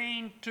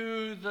ministering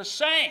to the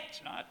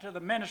saints, not to the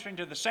ministering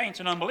to the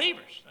saints and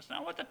unbelievers. That's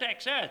not what the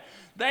text says.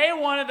 They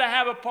wanted to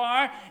have a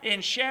part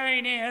in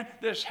sharing in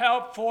this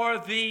help for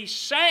the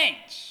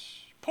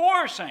saints,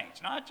 poor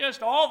saints, not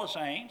just all the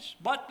saints,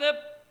 but the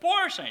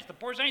poor saints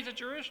at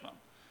Jerusalem.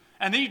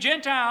 And the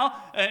Gentile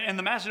and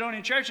the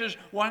Macedonian churches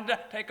wanted to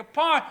take a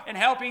part in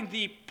helping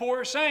the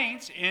poor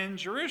saints in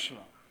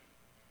Jerusalem.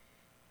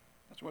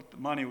 That's what the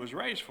money was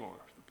raised for,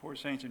 the poor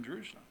saints in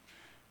Jerusalem.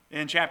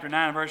 In chapter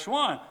 9, verse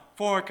 1,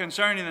 for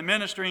concerning the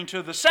ministering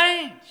to the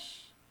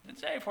saints. It didn't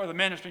say for the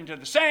ministering to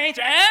the saints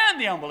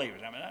and the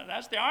unbelievers. I mean,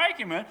 that's the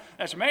argument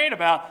that's made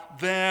about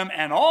them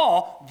and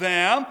all,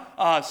 them,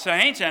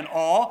 saints, and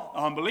all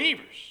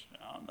unbelievers.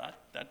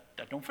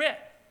 That don't fit.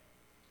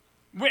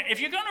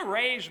 If you're going to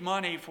raise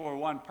money for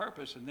one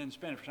purpose and then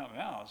spend it for something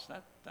else,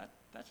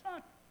 that's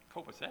not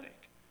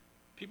copacetic.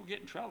 People get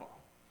in trouble.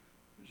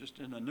 Just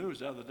in the news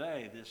the other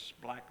day, this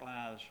Black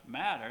Lives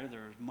Matter,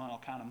 there's all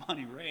kind of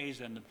money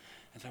raised, and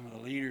some of the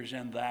leaders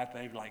in that,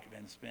 they've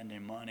been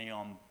spending money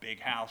on big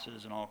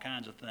houses and all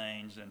kinds of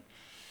things. And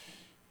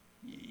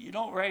you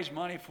don't raise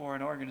money for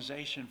an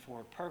organization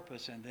for a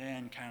purpose and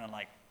then kind of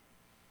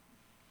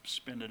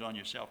spend it on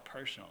yourself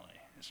personally.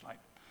 It's like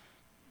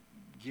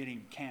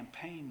getting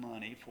campaign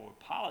money for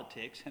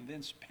politics and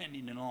then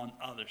spending it on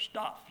other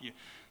stuff.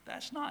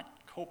 That's not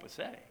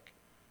copacetic.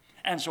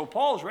 And so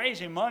Paul's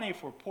raising money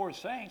for poor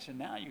saints, and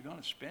now you're going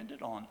to spend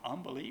it on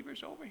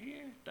unbelievers over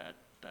here?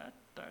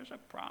 There's a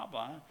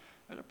problem.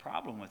 There's a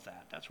problem with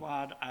that. That's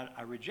why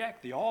I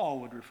reject the all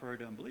would refer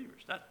to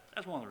unbelievers.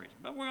 That's one of the reasons.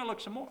 But we're going to look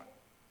some more.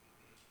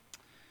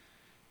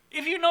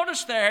 If you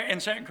notice there in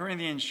 2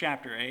 Corinthians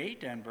chapter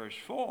 8 and verse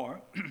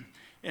 4,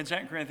 in 2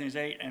 Corinthians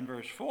 8 and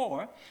verse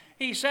 4,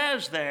 he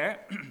says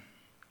there,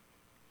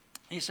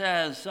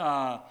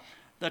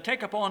 that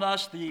take upon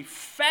us the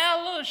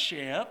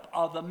fellowship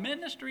of the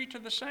ministry to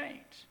the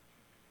saints.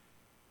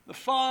 The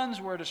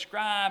funds were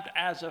described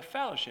as a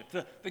fellowship.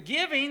 The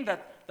giving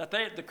that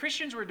the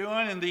Christians were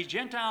doing in these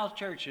Gentile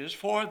churches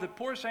for the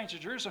poor saints of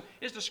Jerusalem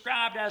is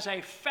described as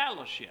a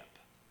fellowship.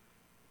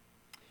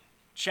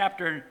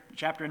 Chapter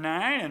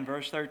 9 and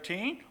verse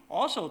 13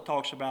 also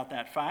talks about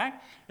that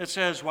fact. It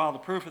says, while the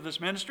proof of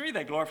this ministry,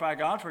 they glorify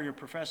God for your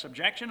professed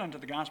subjection unto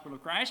the gospel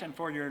of Christ and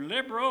for your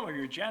liberal or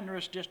your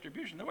generous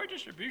distribution. The word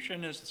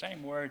distribution is the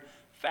same word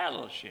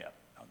fellowship.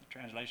 Now, the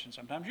translation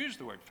sometimes uses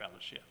the word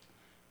fellowship,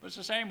 but it's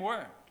the same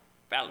word,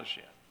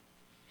 fellowship.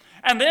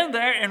 And then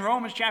there in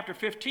Romans chapter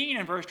 15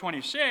 and verse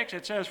 26,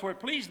 it says, for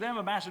it pleased them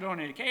of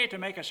Macedonia and Achaia to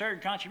make a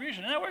certain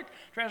contribution. And that word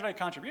translated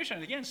contribution,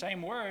 and again,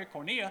 same word,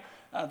 koinonia,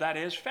 that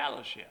is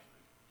fellowship.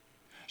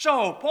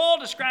 So Paul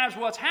describes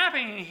what's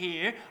happening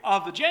here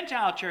of the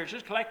Gentile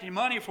churches collecting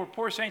money for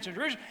poor saints in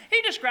Jerusalem.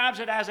 He describes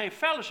it as a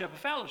fellowship.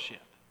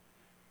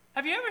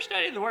 Have you ever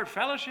studied the word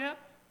fellowship?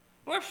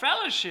 The word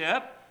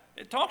fellowship,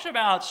 it talks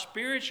about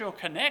spiritual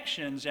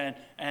connections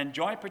and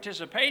joint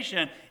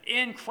participation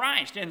in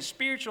Christ, in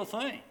spiritual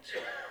things.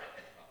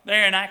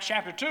 There in Acts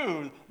chapter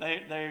 2,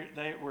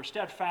 they were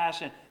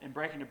steadfast in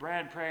breaking the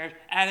bread and prayers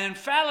and in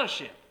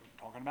fellowship,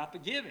 talking about the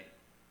giving.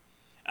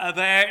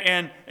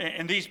 There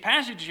in these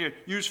passages here,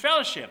 use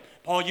fellowship.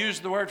 Paul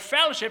used the word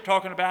fellowship,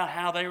 talking about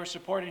how they were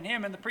supporting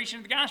him in the preaching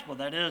of the gospel.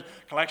 That is,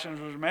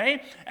 collections was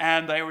made,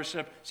 and they were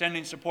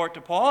sending support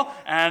to Paul,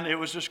 and it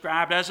was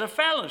described as a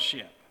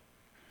fellowship.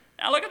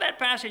 Now look at that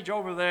passage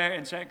over there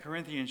in 2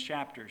 Corinthians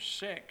chapter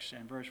 6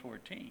 and verse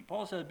 14.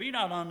 Paul says, be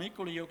not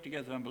unequally yoked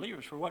together with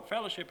unbelievers, for what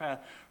fellowship hath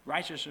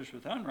righteousness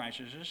with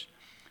unrighteousness,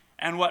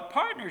 and what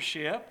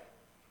partnership,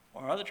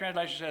 or other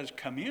translation says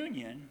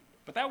communion,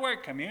 but that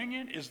word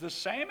communion is the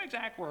same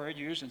exact word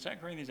used in 2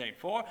 Corinthians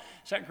 8:4,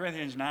 2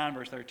 Corinthians 9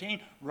 verse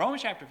 13,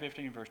 Romans chapter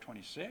 15 verse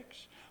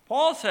 26.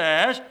 Paul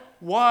says,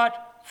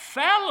 what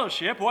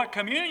fellowship, what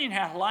communion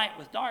hath light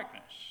with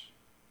darkness?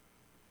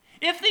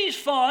 If these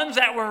funds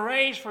that were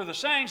raised for the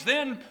saints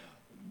then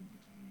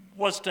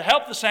was to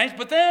help the saints,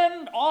 but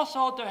then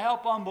also to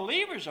help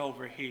unbelievers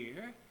over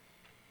here,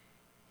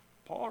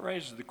 Paul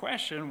raises the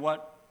question,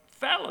 what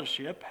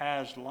fellowship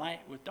has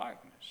light with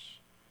darkness?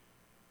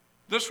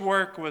 This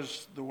work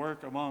was the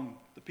work among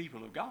the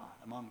people of God,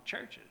 among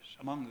churches,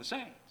 among the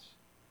saints.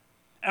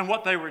 and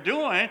what they were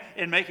doing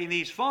in making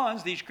these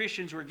funds these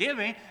Christians were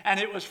giving, and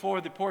it was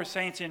for the poor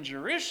saints in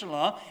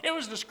Jerusalem, it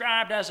was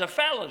described as a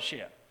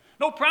fellowship.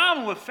 No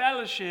problem with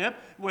fellowship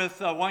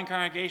with one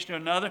congregation or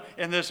another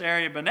in this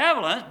area of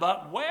benevolence,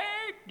 but where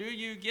do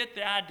you get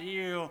the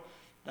idea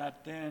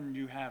that then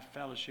you have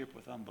fellowship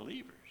with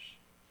unbelievers?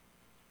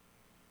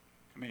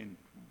 I mean,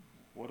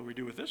 what do we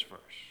do with this verse?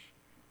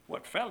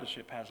 What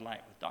fellowship has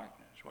light with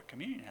darkness? What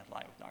communion has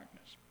light with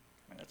darkness?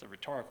 I mean, that's a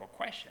rhetorical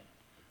question.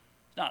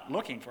 It's not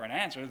looking for an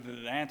answer.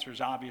 The answer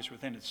is obvious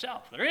within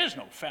itself. There is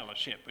no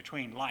fellowship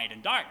between light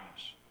and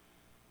darkness.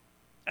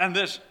 And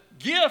this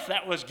gift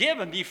that was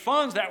given, the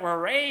funds that were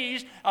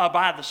raised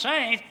by the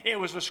saints, it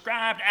was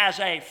described as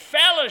a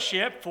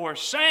fellowship for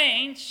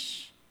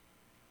saints.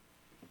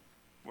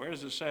 Where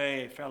does it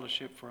say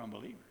fellowship for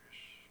unbelievers?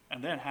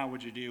 And then how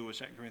would you deal with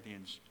 2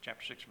 Corinthians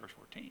chapter 6, verse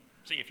 14?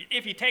 See,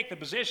 if you take the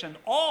position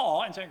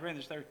all in 2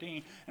 Corinthians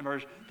 13 and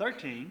verse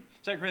 13,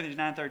 2 Corinthians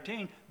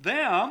 9:13,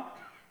 them,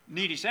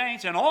 needy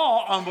saints, and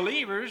all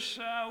unbelievers,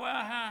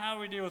 well, how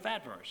do we deal with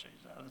that verse?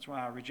 That's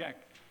why I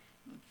reject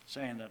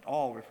saying that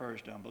all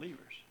refers to unbelievers.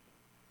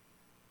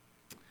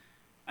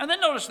 And then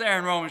notice there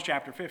in Romans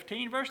chapter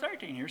 15, verse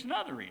 13, here's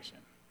another reason.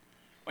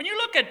 When you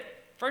look at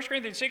 1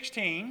 Corinthians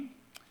 16,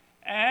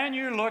 and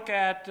you look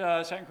at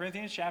 2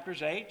 Corinthians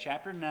chapters 8,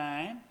 chapter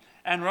 9,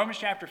 and Romans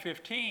chapter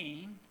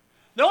 15,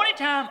 the only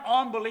time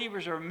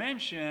unbelievers are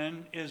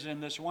mentioned is in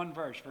this one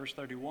verse, verse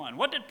 31.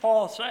 What did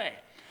Paul say?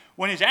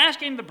 When he's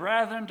asking the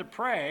brethren to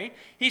pray,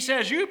 he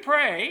says, you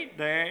pray,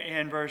 there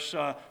in verse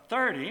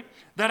 30,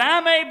 that I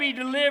may be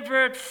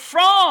delivered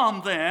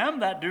from them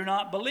that do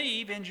not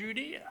believe in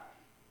Judea.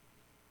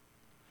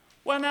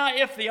 Well, now,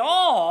 if the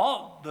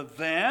all, the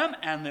them,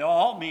 and the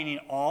all,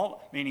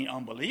 meaning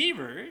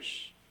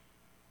unbelievers,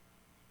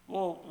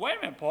 well, wait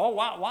a minute, Paul,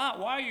 why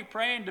are you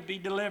praying to be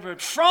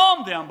delivered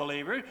from the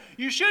unbelievers?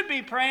 You should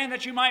be praying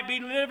that you might be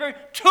delivered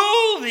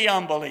to the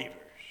unbelievers.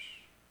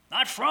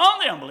 Not from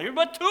the unbeliever,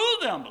 but to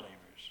the unbelievers.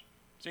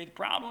 See the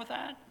problem with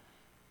that?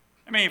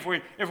 I mean, if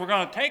we're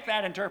going to take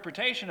that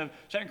interpretation of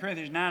 2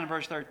 Corinthians 9 and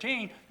verse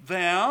 13,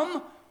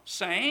 them,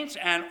 saints,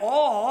 and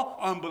all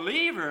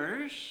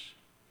unbelievers,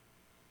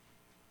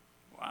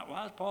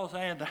 why is Paul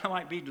saying that I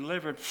might be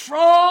delivered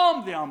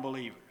from the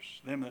unbelievers?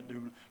 Them that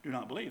do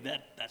not believe.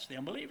 That's the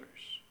unbelievers.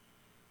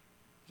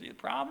 See the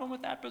problem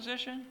with that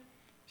position?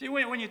 See,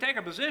 when you take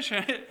a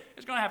position,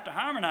 it's going to have to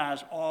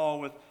harmonize all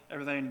with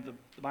everything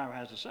the Bible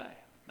has to say.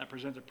 That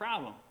presents a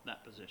problem,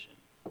 that position.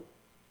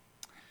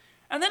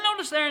 And then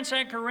notice there in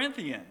 2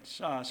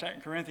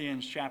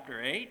 Corinthians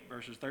chapter 8,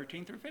 verses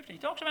 13 through 15.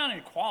 He talks about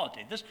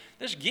inequality.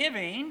 This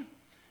giving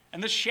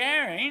and this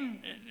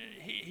sharing,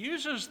 he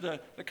uses the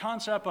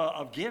concept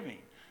of giving.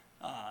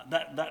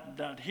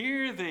 That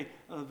here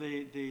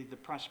the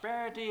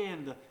prosperity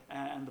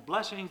and the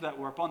blessings that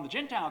were upon the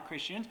Gentile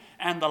Christians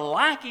and the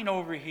lacking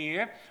over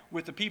here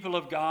with the people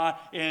of God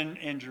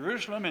in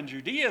Jerusalem and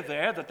Judea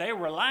there, that they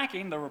were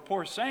lacking, there were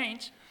poor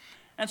saints.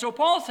 And so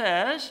Paul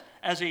says,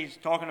 as he's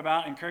talking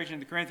about encouraging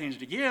the Corinthians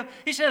to give,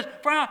 he says,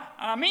 for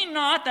I mean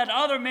not that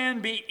other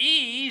men be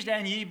eased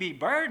and ye be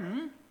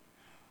burdened,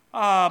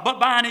 but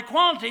by an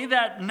equality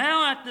that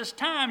now at this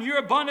time your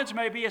abundance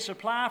may be a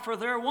supply for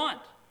their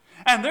want.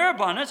 And their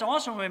abundance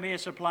also may be a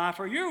supply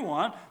for your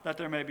want, that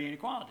there may be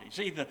inequality.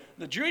 See,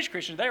 the Jewish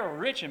Christians, they were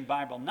rich in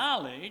Bible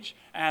knowledge,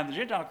 and the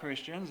Gentile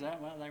Christians,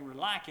 they were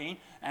lacking,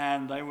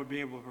 and they would be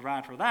able to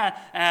provide for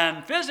that.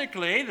 And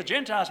physically, the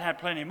Gentiles had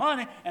plenty of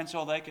money, and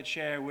so they could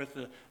share with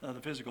the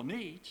physical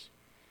needs.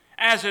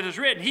 As it is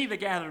written, he that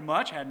gathered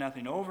much had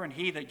nothing over, and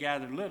he that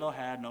gathered little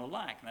had no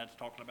lack. And that's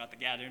talking about the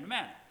gathering of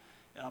manna.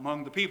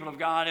 Among the people of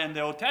God in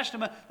the Old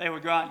Testament, they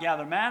would go out and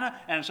gather manna,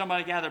 and if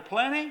somebody gathered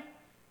plenty,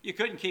 you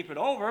couldn't keep it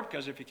over,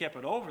 because if you kept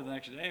it over the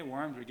next day,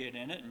 worms would get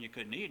in it and you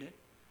couldn't eat it.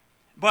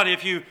 But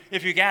if you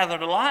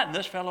gathered a lot and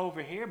this fell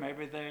over here,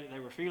 maybe they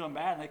were feeling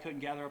bad and they couldn't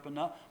gather up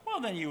enough, well,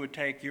 then you would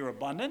take your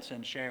abundance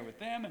and share with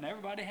them, and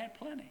everybody had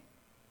plenty.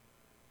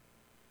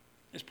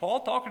 Is Paul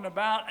talking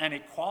about an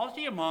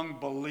equality among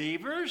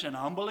believers and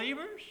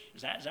unbelievers?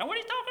 Is that what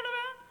he's talking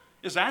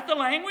about? Is that the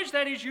language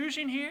that he's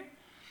using here?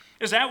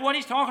 Is that what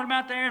he's talking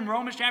about there in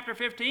Romans chapter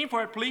 15?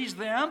 For it pleased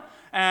them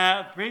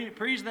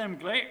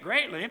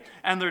greatly,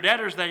 and their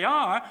debtors they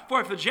are.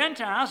 For if the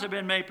Gentiles have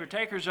been made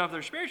partakers of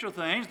their spiritual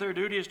things, their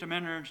duty is to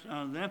minister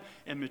to them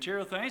in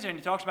material things. And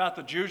he talks about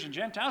the Jews and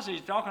Gentiles. He's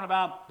talking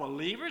about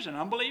believers and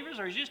unbelievers,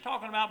 or he's just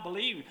talking about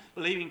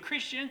believing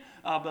Christians,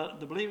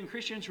 the believing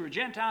Christians who are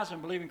Gentiles and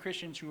believing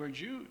Christians who are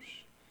Jews.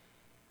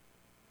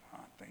 I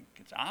think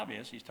it's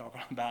obvious he's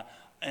talking about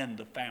in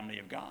the family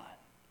of God.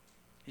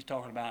 He's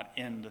talking about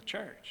in the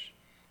church,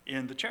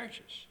 in the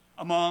churches,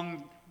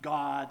 among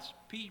God's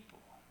people.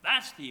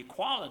 That's the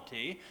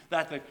equality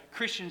that the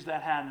Christians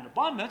that had an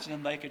abundance,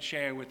 and they could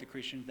share with the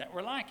Christians that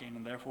were lacking,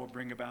 and therefore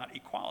bring about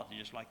equality,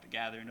 just like the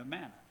gathering of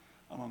manna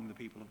among the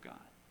people of God.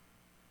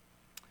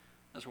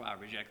 That's why I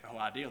reject the whole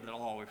idea that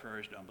all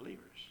refers to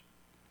unbelievers.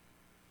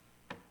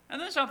 And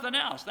then something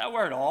else. That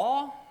word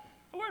all,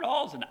 the word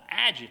all is an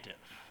adjective.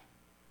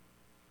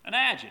 An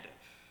adjective.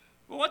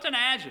 Well, what's an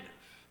adjective?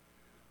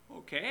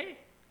 Okay,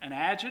 an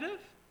adjective.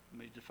 Let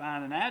me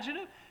define an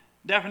adjective.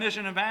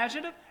 Definition of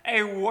adjective: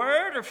 a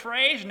word or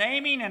phrase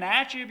naming an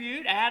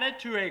attribute added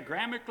to a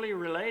grammatically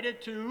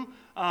related to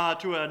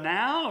a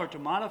noun or to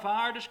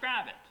modify or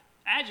describe it.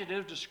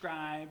 Adjective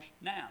describes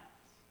nouns.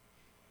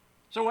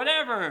 So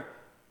whatever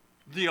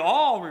the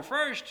all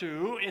refers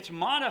to, it's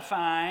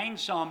modifying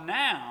some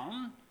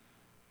noun,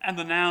 and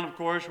the noun, of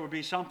course, would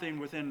be something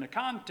within the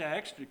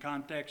context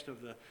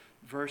of the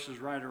verses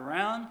right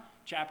around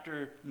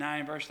chapter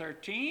 9, verse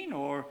 13,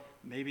 or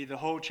maybe the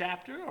whole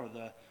chapter, or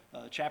the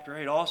chapter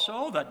 8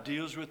 also, that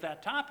deals with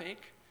that topic.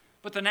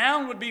 But the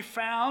noun would be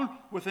found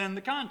within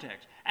the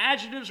context.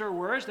 Adjectives are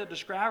words that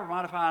describe or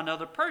modify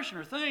another person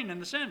or thing in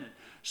the sentence.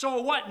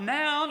 So what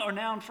noun or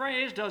noun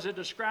phrase does it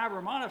describe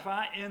or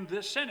modify in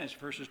this sentence,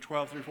 verses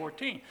 12 through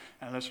 14?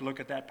 And let's look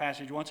at that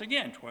passage once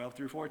again, 12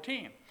 through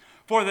 14.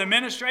 For the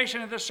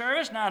administration of the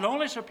service not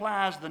only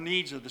supplies the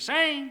needs of the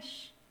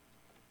saints,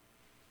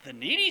 the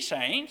needy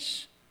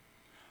saints,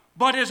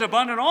 but is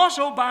abundant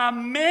also by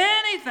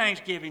many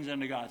thanksgivings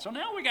unto God. So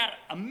now we got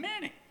a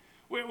many.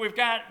 We've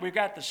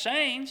got the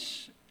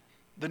saints,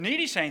 the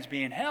needy saints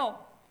being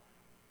helped,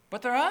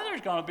 but there are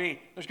others going to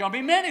be. There's going to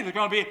be many. There are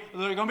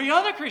going to be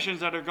other Christians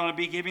that are going to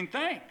be giving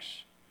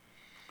thanks.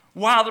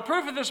 While the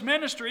proof of this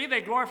ministry,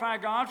 they glorify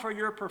God for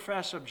your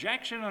professed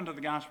subjection unto the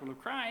gospel of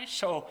Christ.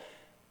 So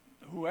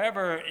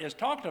whoever is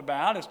talked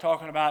about is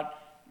talking about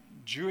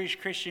Jewish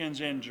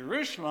Christians in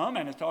Jerusalem,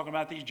 and it's talking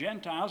about these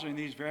Gentiles in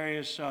these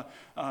various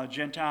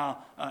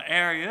Gentile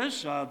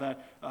areas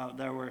that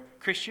there were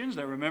Christians,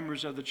 there were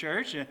members of the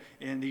church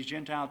in these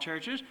Gentile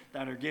churches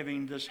that are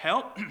giving this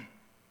help.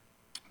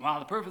 While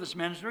the proof of this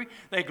ministry,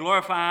 they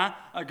glorify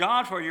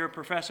God for your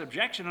professed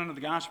subjection unto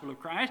the gospel of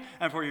Christ,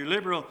 and for your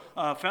liberal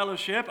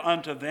fellowship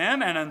unto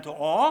them and unto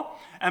all,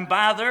 and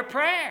by their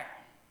prayer.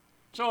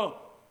 So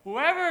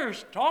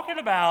whoever's talking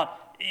about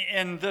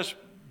in this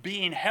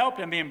being helped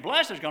and being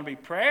blessed, there's going to be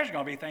prayers, there's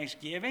going to be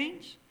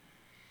thanksgivings.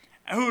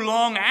 Who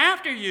long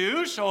after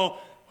you, so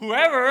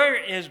whoever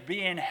is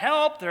being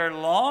helped, they're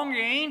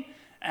longing,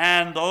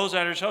 and those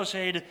that are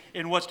associated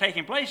in what's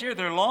taking place here,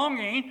 they're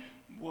longing.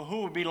 Well,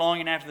 who would be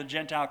longing after the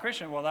Gentile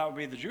Christian? Well, that would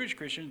be the Jewish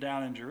Christians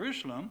down in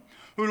Jerusalem,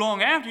 who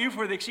long after you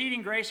for the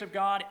exceeding grace of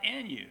God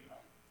in you.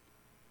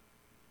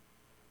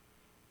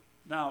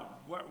 Now,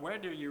 where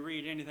do you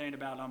read anything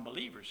about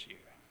unbelievers here?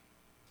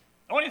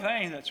 The only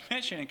thing that's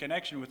mentioned in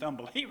connection with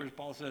unbelievers,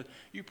 Paul says,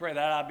 you pray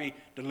that I be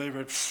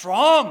delivered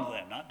from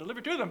them. Not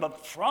delivered to them,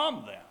 but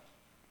from them.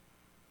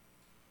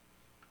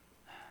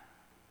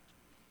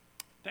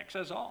 Text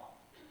says all.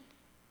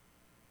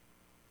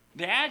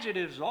 The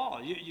adjective is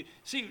all. You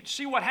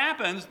see what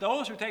happens.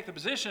 Those who take the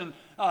position,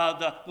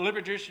 the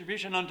liberal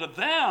distribution unto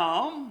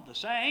them, the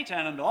saints,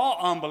 and unto all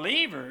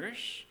unbelievers,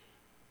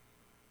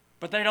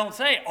 but they don't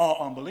say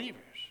all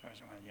unbelievers.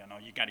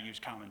 You got to use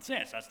common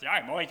sense. That's the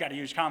argument. Well, you got to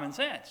use common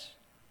sense.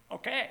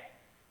 Okay.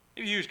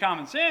 If you use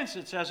common sense,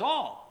 it says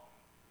all.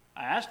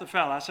 I asked the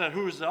fellow, I said,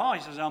 who's the all?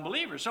 He says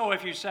unbelievers. So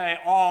if you say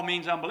all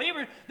means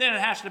unbelievers, then it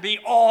has to be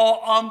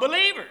all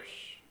unbelievers.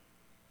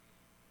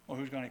 Well,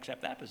 who's going to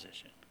accept that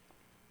position?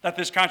 That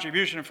this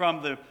contribution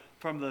from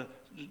the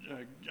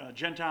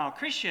Gentile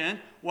Christian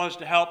was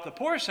to help the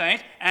poor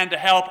saints and to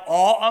help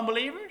all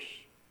unbelievers?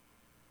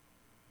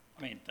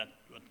 I mean,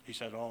 he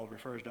said all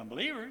refers to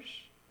unbelievers.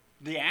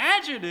 The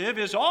adjective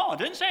is all. It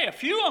didn't say a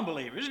few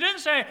unbelievers. It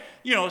didn't say,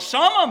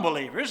 some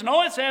unbelievers.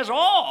 No, it says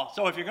all.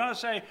 So if you're going to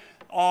say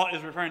all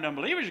is referring to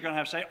unbelievers, you're going to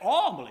have to say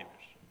all unbelievers.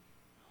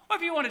 Or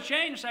if you want to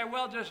change and say,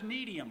 well, just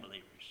needy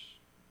unbelievers.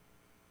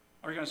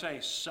 Or you're going to say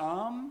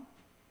some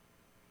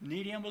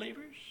needy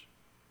unbelievers.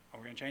 Or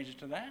we're going to change it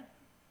to that.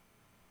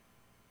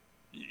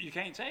 You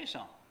can't say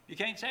some. You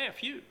can't say a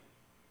few.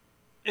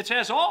 It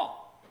says all.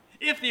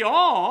 If the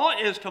all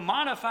is to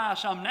modify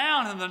some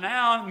noun, and the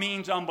noun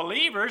means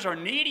unbelievers or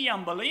needy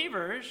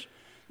unbelievers,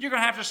 you're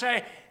going to have to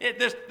say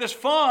this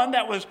fund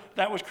that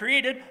was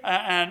created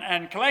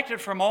and collected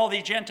from all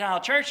these Gentile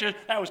churches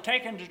that was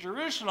taken to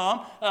Jerusalem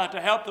to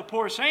help the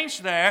poor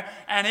saints there,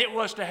 and it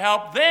was to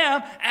help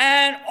them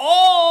and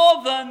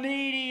all the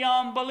needy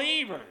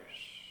unbelievers.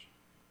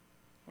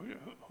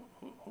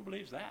 Who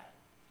believes that?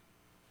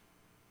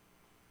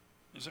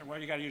 You say, well,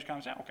 you got to use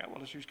common sense. Okay,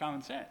 well, let's use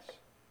common sense.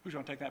 Who's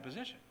going to take that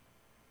position?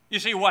 You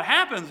see, what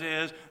happens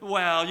is,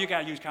 well, you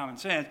got to use common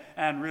sense,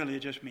 and really it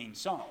just means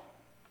some.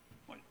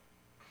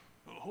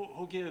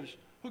 Who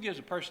gives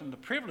a person the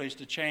privilege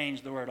to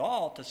change the word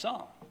all to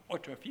some or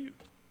to a few?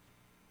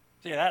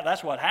 See,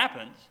 that's what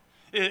happens.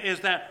 Is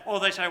that,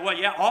 they say, well,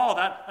 yeah, all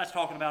that's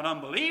talking about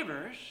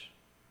unbelievers.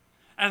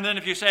 And then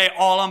if you say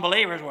all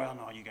unbelievers, well,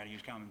 no, you got to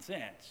use common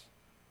sense.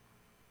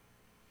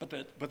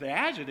 But the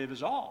adjective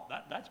is all.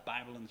 That's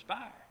Bible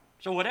inspired.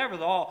 So whatever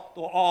the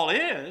all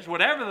is,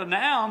 whatever the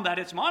noun that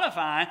it's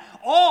modifying,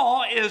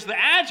 all is the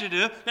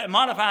adjective that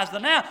modifies the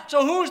noun.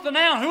 So who's the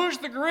noun? Who's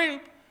the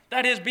group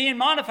that is being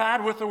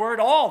modified with the word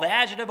all, the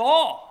adjective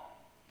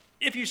all?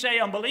 If you say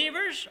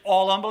unbelievers,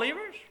 all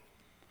unbelievers.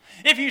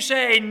 If you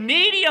say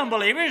needy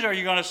unbelievers, are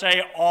you going to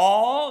say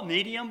all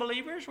needy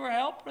unbelievers were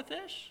helped with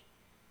this?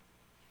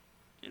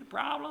 See the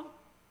problem?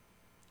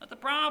 That's the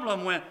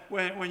problem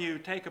when you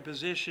take a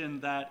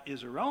position that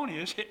is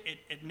erroneous.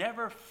 It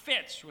never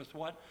fits with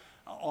what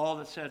all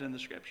that's said in the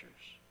Scriptures.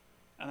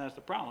 And that's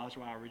the problem. That's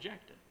why I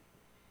reject it.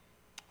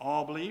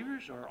 All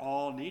believers or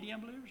all needy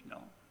unbelievers? No.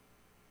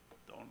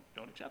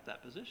 Don't accept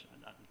that position.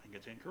 I think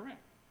it's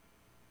incorrect.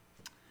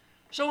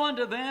 So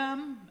unto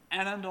them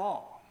and unto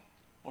all.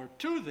 Or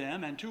to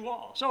them and to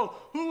all. So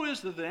who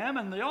is the them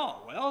and the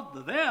all? Well,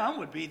 the them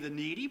would be the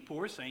needy,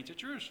 poor saints at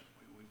Jerusalem.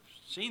 We've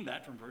seen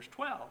that from verse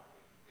 12.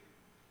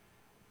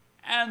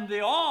 And the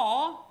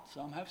all,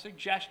 some have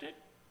suggested,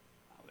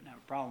 I wouldn't have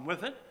a problem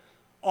with it,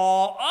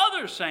 all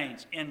other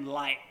saints in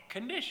like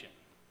condition.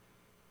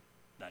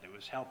 That it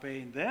was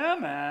helping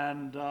them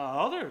and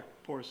other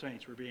poor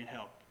saints were being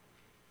helped.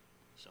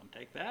 Some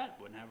take that,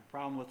 wouldn't have a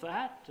problem with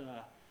that.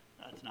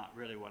 That's not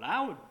really what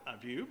I would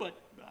view, but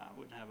I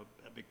wouldn't have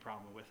a big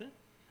problem with it.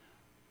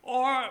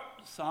 Or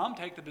some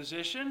take the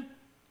position,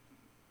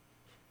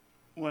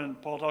 when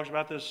Paul talks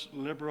about this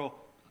liberal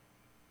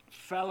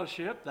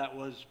fellowship that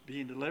was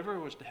being delivered,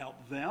 was to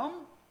help them,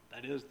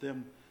 that is,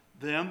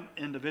 them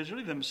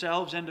individually,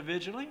 themselves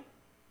individually,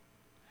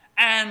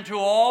 and to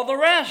all the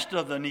rest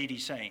of the needy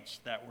saints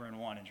that were in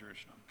one in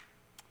Jerusalem.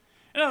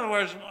 In other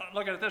words,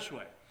 look at it this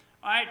way.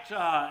 All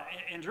right,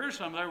 in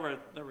Jerusalem,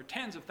 there were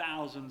tens of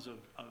thousands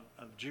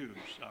of Jews,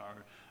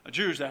 or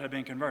Jews that had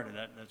been converted.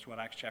 That's what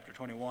Acts chapter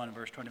 21,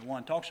 verse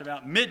 21 talks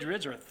about.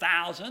 Myriads, or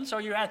thousands. So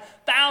you had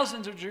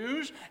thousands of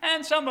Jews,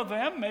 and some of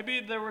them,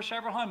 maybe there were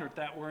several hundred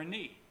that were in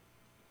need.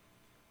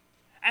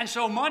 And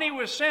so money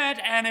was sent,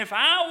 and if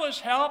I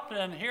was helped,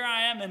 and here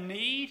I am in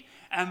need,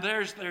 and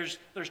there's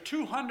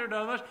 200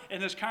 of us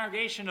in this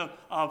congregation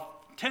of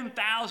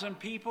 10,000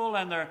 people,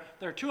 and there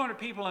are 200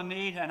 people in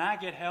need, and I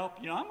get help,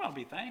 I'm going to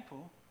be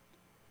thankful.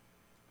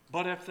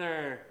 But if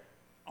there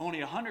only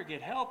 100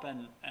 get help,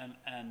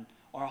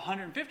 or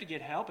 150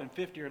 get help, and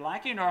 50 are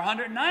lacking, or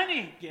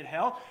 190 get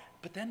help,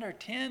 but then there are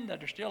 10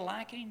 that are still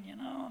lacking,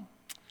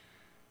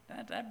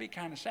 that'd be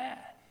kind of sad.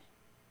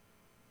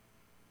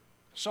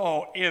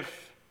 So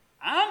if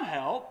I'm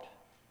helped,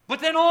 but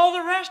then all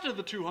the rest of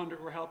the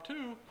 200 were helped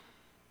too,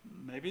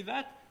 maybe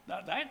that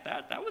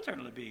would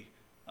certainly be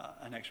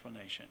an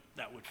explanation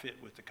that would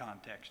fit with the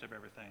context of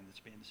everything that's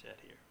being said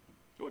here.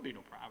 There would be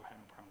no problem. I have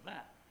no problem with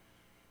that.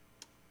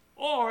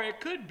 Or it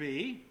could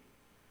be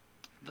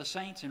the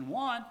saints in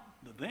want,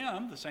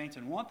 the saints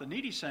in want, the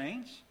needy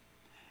saints,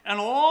 and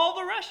all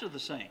the rest of the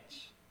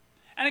saints.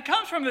 And it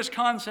comes from this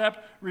concept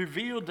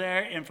revealed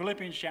there in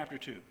Philippians chapter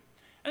 2.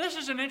 And this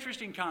is an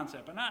interesting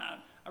concept, and I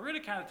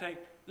really kind of take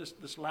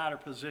this latter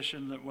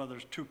position,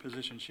 there's two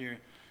positions here.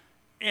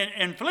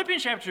 In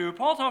Philippians chapter 2,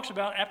 Paul talks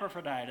about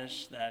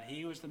Epaphroditus, that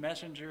he was the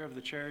messenger of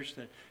the church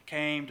that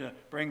came to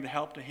bring the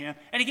help to him,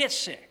 and he gets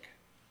sick.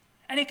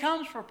 And he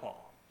comes for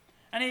Paul.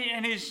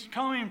 And he's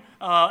coming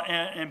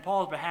in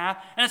Paul's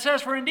behalf. And it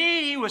says, "For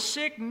indeed he was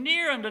sick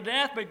near unto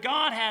death, but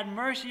God had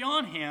mercy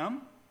on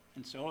him,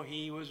 and so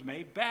he was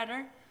made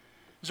better.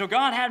 So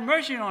God had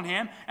mercy on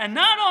him, and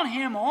not on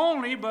him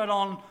only, but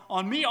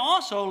on me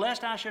also,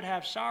 lest I should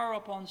have sorrow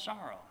upon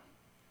sorrow."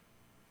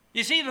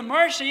 You see, the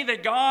mercy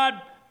that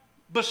God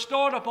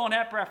bestowed upon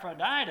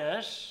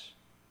Epaphroditus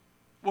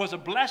was a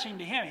blessing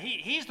to him.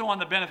 He's the one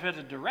that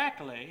benefited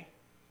directly.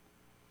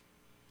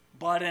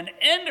 But in an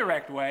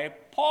indirect way,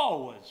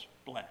 Paul was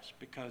blessed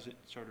because it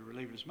sort of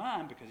relieved his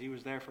mind because he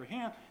was there for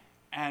him.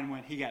 And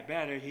when he got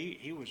better,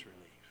 he was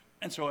relieved.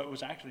 And so it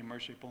was actually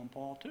mercy upon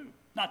Paul too.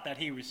 Not that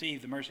he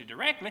received the mercy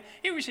directly,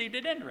 he received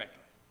it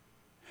indirectly.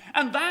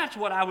 And that's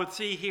what I would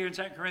see here in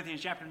 2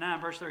 Corinthians chapter 9,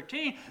 verse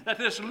 13, that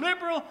this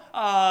liberal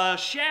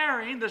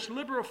sharing, this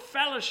liberal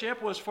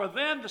fellowship was for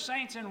them, the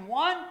saints in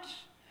want,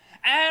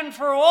 and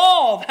for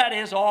all, that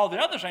is, all the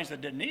other saints that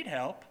didn't need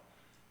help.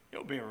 It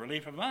will be a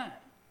relief of mine.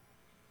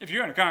 If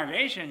you're in a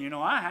congregation,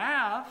 I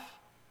have,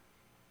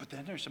 but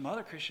then there's some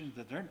other Christians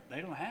that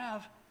they don't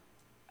have,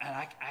 and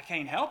I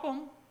can't help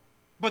them.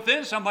 But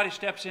then somebody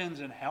steps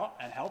in and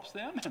helps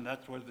them, and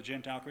that's where the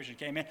Gentile Christian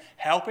came in,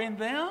 helping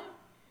them.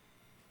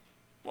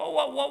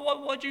 Well,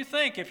 what'd you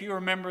think if you were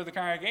a member of the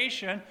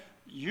congregation?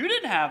 You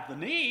didn't have the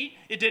need.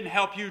 It didn't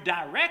help you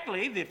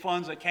directly, the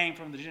funds that came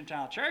from the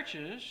Gentile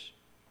churches,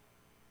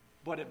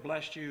 but it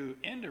blessed you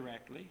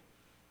indirectly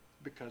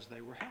because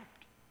they were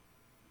helped.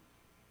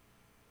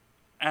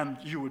 And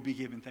you would be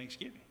given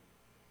thanksgiving.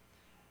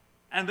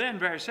 And then,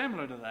 very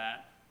similar to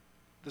that,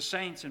 the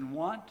saints in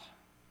want,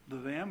 the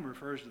them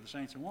refers to the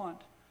saints in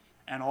want,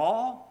 and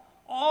all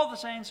the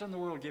saints in the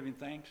world giving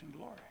thanks and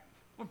glory.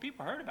 When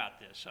people heard about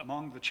this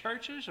among the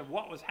churches, of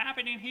what was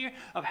happening here,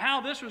 of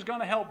how this was going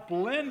to help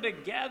blend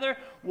together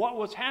what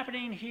was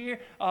happening here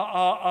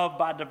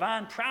by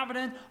divine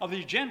providence, of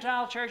these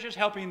Gentile churches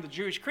helping the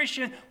Jewish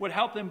Christian, would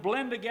help them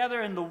blend together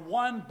in the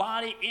one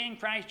body in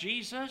Christ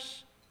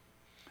Jesus.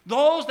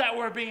 Those that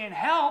were being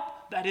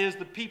helped, that is,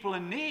 the people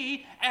in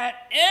need, and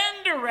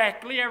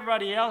indirectly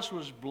everybody else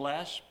was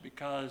blessed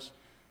because,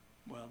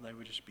 well, they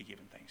would just be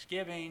given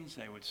thanksgivings,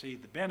 they would see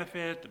the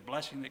benefit, the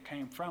blessing that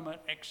came from it,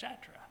 etc.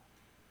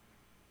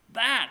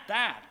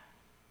 That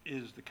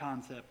is the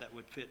concept that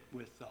would fit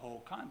with the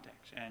whole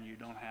context, and you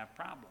don't have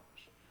problems.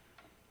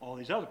 All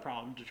these other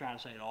problems to try to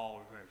say it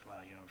all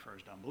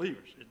refers to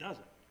unbelievers. It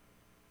doesn't.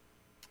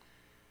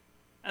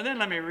 And then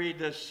let me read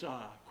this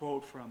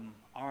quote from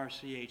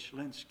R.C.H.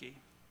 Lenski.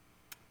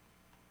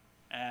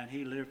 And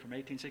he lived from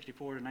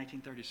 1864 to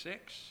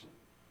 1936.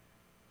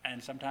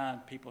 And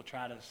sometimes people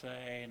try to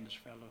say, and this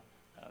fellow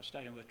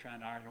studying with trying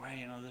to argue,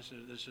 well,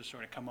 this has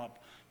sort of come up,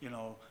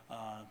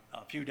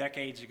 a few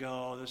decades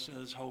ago,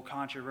 this whole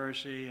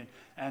controversy,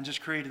 and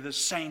just created this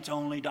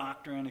saints-only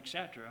doctrine,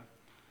 etc.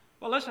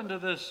 Well, listen to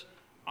this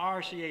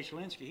R.C.H.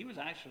 Lenski. He's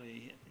a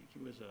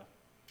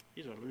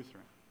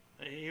Lutheran.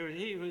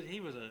 He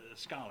was a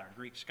scholar, a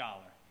Greek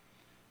scholar.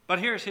 But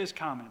here's his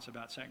comments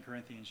about 2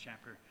 Corinthians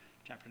chapter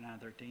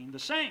 9:13. The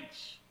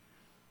saints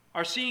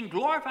are seen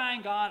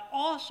glorifying God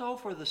also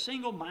for the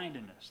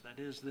single-mindedness, that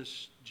is,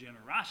 this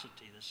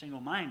generosity, the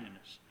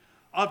single-mindedness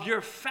of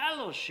your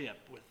fellowship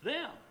with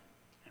them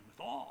and with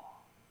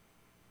all.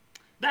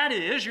 That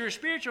is, your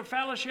spiritual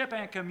fellowship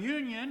and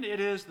communion. It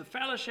is the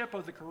fellowship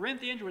of the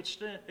Corinthians which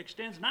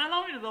extends not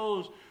only to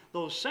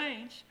those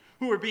saints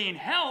who are being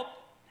helped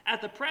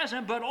at the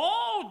present, but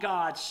all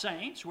God's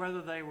saints,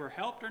 whether they were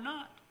helped or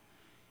not.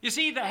 You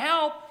see, the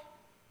help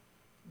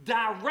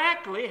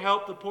directly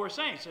helped the poor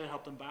saints. It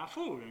helped them buy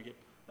food and get,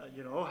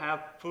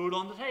 have food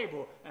on the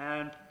table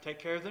and take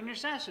care of their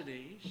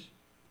necessities.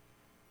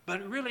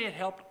 But really it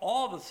helped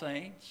all the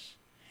saints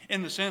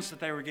in the sense that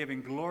they were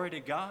giving glory to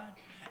God,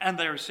 and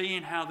they were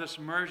seeing how this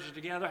merges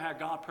together, how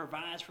God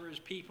provides for his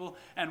people,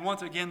 and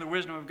once again the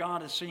wisdom of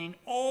God is seen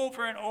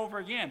over and over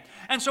again.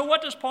 And so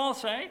what does Paul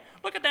say?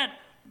 Look at that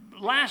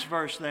last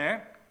verse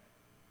there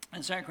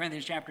in 2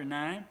 Corinthians chapter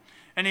 9.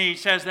 And he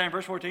says there in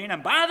verse 14,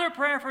 and by their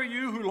prayer for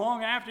you who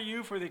long after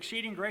you for the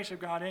exceeding grace of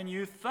God in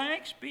you,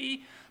 thanks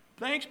be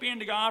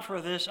unto God for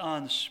this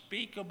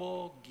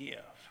unspeakable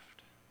gift.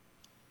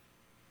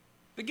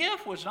 The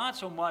gift was not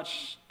so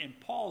much in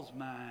Paul's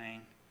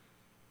mind,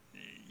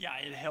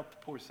 it helped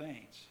the poor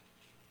saints,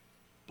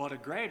 but a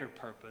greater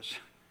purpose,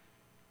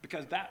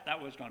 because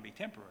that was going to be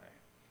temporary,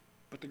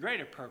 but the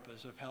greater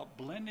purpose of help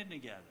blending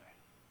together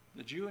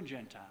the Jew and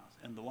Gentiles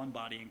in the one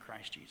body in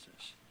Christ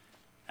Jesus.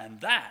 And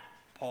that,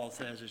 Paul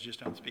says, is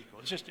just unspeakable.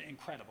 It's just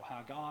incredible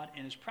how God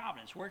in his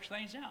providence works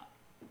things out.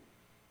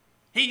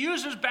 He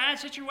uses bad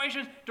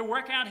situations to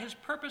work out his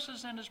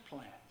purposes and his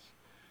plans.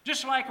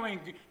 Just like when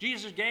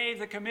Jesus gave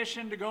the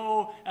commission to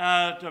go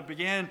to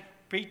begin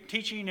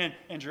teaching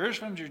in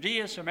Jerusalem,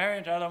 Judea, Samaria,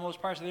 and to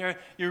othermost parts of the earth.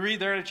 You read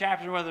the early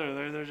chapters where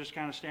they're just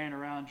kind of standing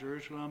around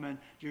Jerusalem and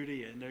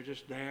Judea, and they're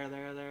just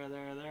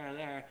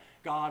there.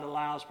 God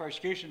allows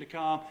persecution to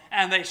come,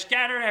 and they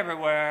scattered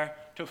everywhere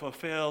to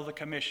fulfill the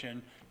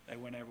commission. They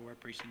went everywhere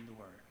preaching the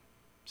word.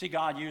 See,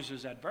 God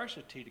uses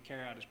adversity to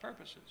carry out his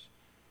purposes.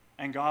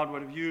 And God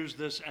would have used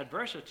this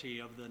adversity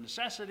of the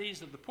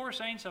necessities of the poor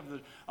saints of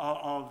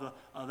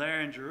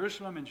there in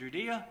Jerusalem and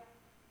Judea.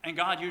 And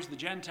God used the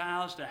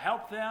Gentiles to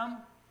help them,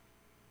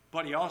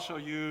 but he also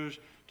used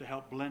to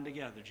help blend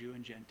together Jew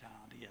and Gentile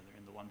together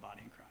in the one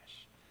body in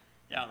Christ.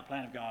 Yeah, the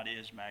plan of God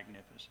is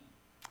magnificent.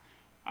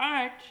 All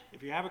right,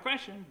 if you have a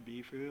question,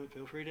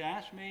 feel free to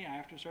ask me.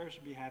 After service,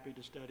 I'll be happy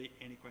to study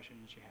any question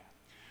that you have.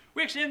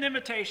 We extend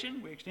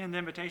the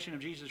invitation of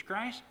Jesus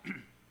Christ.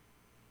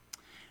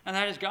 And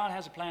that is, God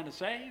has a plan to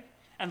save.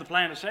 And the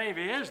plan to save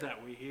is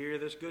that we hear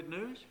this good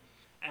news.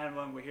 And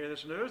when we hear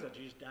this news that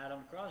Jesus died on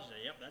the cross, we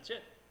say, yep, that's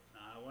it.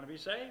 I want to be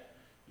saved.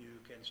 You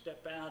can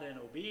step out in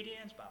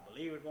obedience by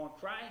believing upon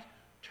Christ,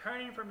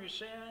 turning from your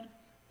sin.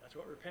 That's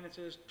what repentance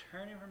is,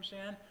 turning from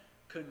sin.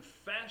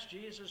 Confess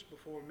Jesus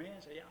before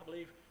men. Say, yeah, I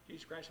believe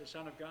Jesus Christ is the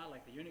Son of God,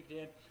 like the eunuch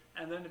did.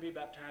 And then to be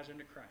baptized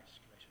into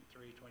Christ.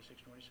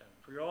 3:26-27.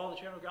 For you're all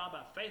the children of God by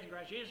faith in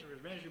Christ Jesus. For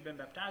as many as you've been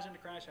baptized into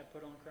Christ have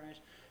put on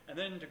Christ. And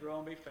then to grow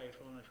and be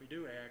faithful. And if we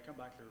do err, come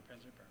back to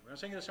repentance and prayer. We're going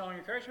to sing this song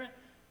of encouragement.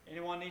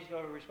 Anyone needs to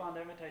go to respond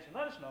to the invitation,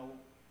 let us know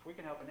if we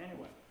can help in any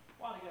way.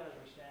 While together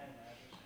we're standing there.